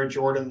Spinetta, Mary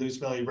Jordan,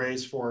 Luz Melly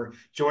Reyes for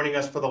joining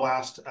us for the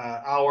last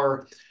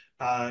hour.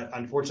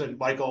 Unfortunately,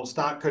 Michael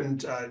Stock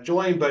couldn't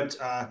join, but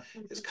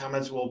his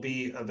comments will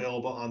be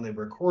available on the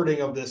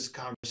recording of this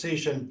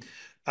conversation.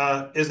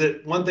 Is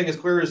that one thing is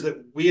clear is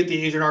that we at the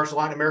Asian Arts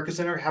Latin America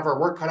Center have our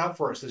work cut out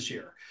for us this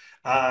year.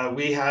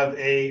 We have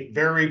a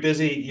very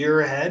busy year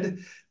ahead.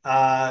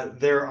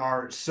 There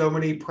are so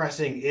many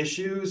pressing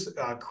issues,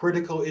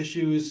 critical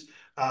issues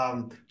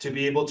to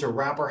be able to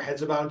wrap our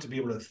heads about, to be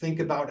able to think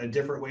about in a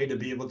different way, to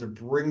be able to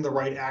bring the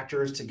right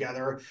actors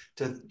together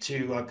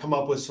to come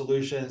up with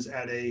solutions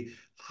at a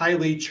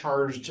highly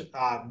charged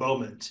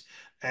moment.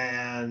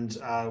 And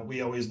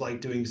we always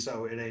like doing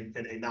so in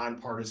a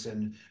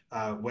nonpartisan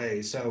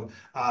way. So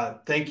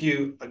thank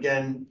you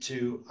again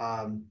to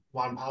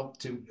Juan Pablo,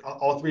 to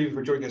all three of you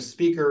for joining us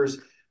speakers.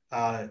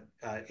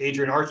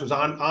 Adrienne Arts was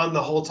on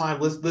the whole time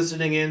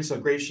listening in, so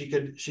great she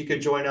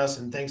could join us,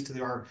 and thanks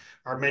to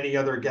our many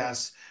other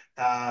guests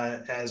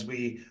as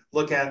we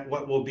look at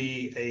what will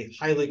be a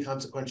highly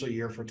consequential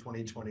year for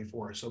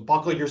 2024. So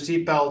buckle your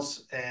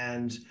seatbelts,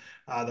 and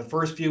the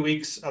first few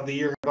weeks of the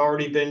year have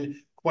already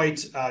been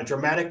quite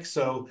dramatic,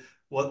 so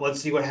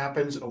let's see what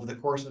happens over the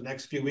course of the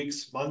next few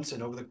weeks, months,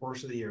 and over the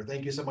course of the year.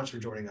 Thank you so much for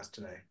joining us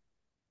today.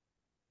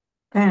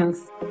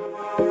 Thanks.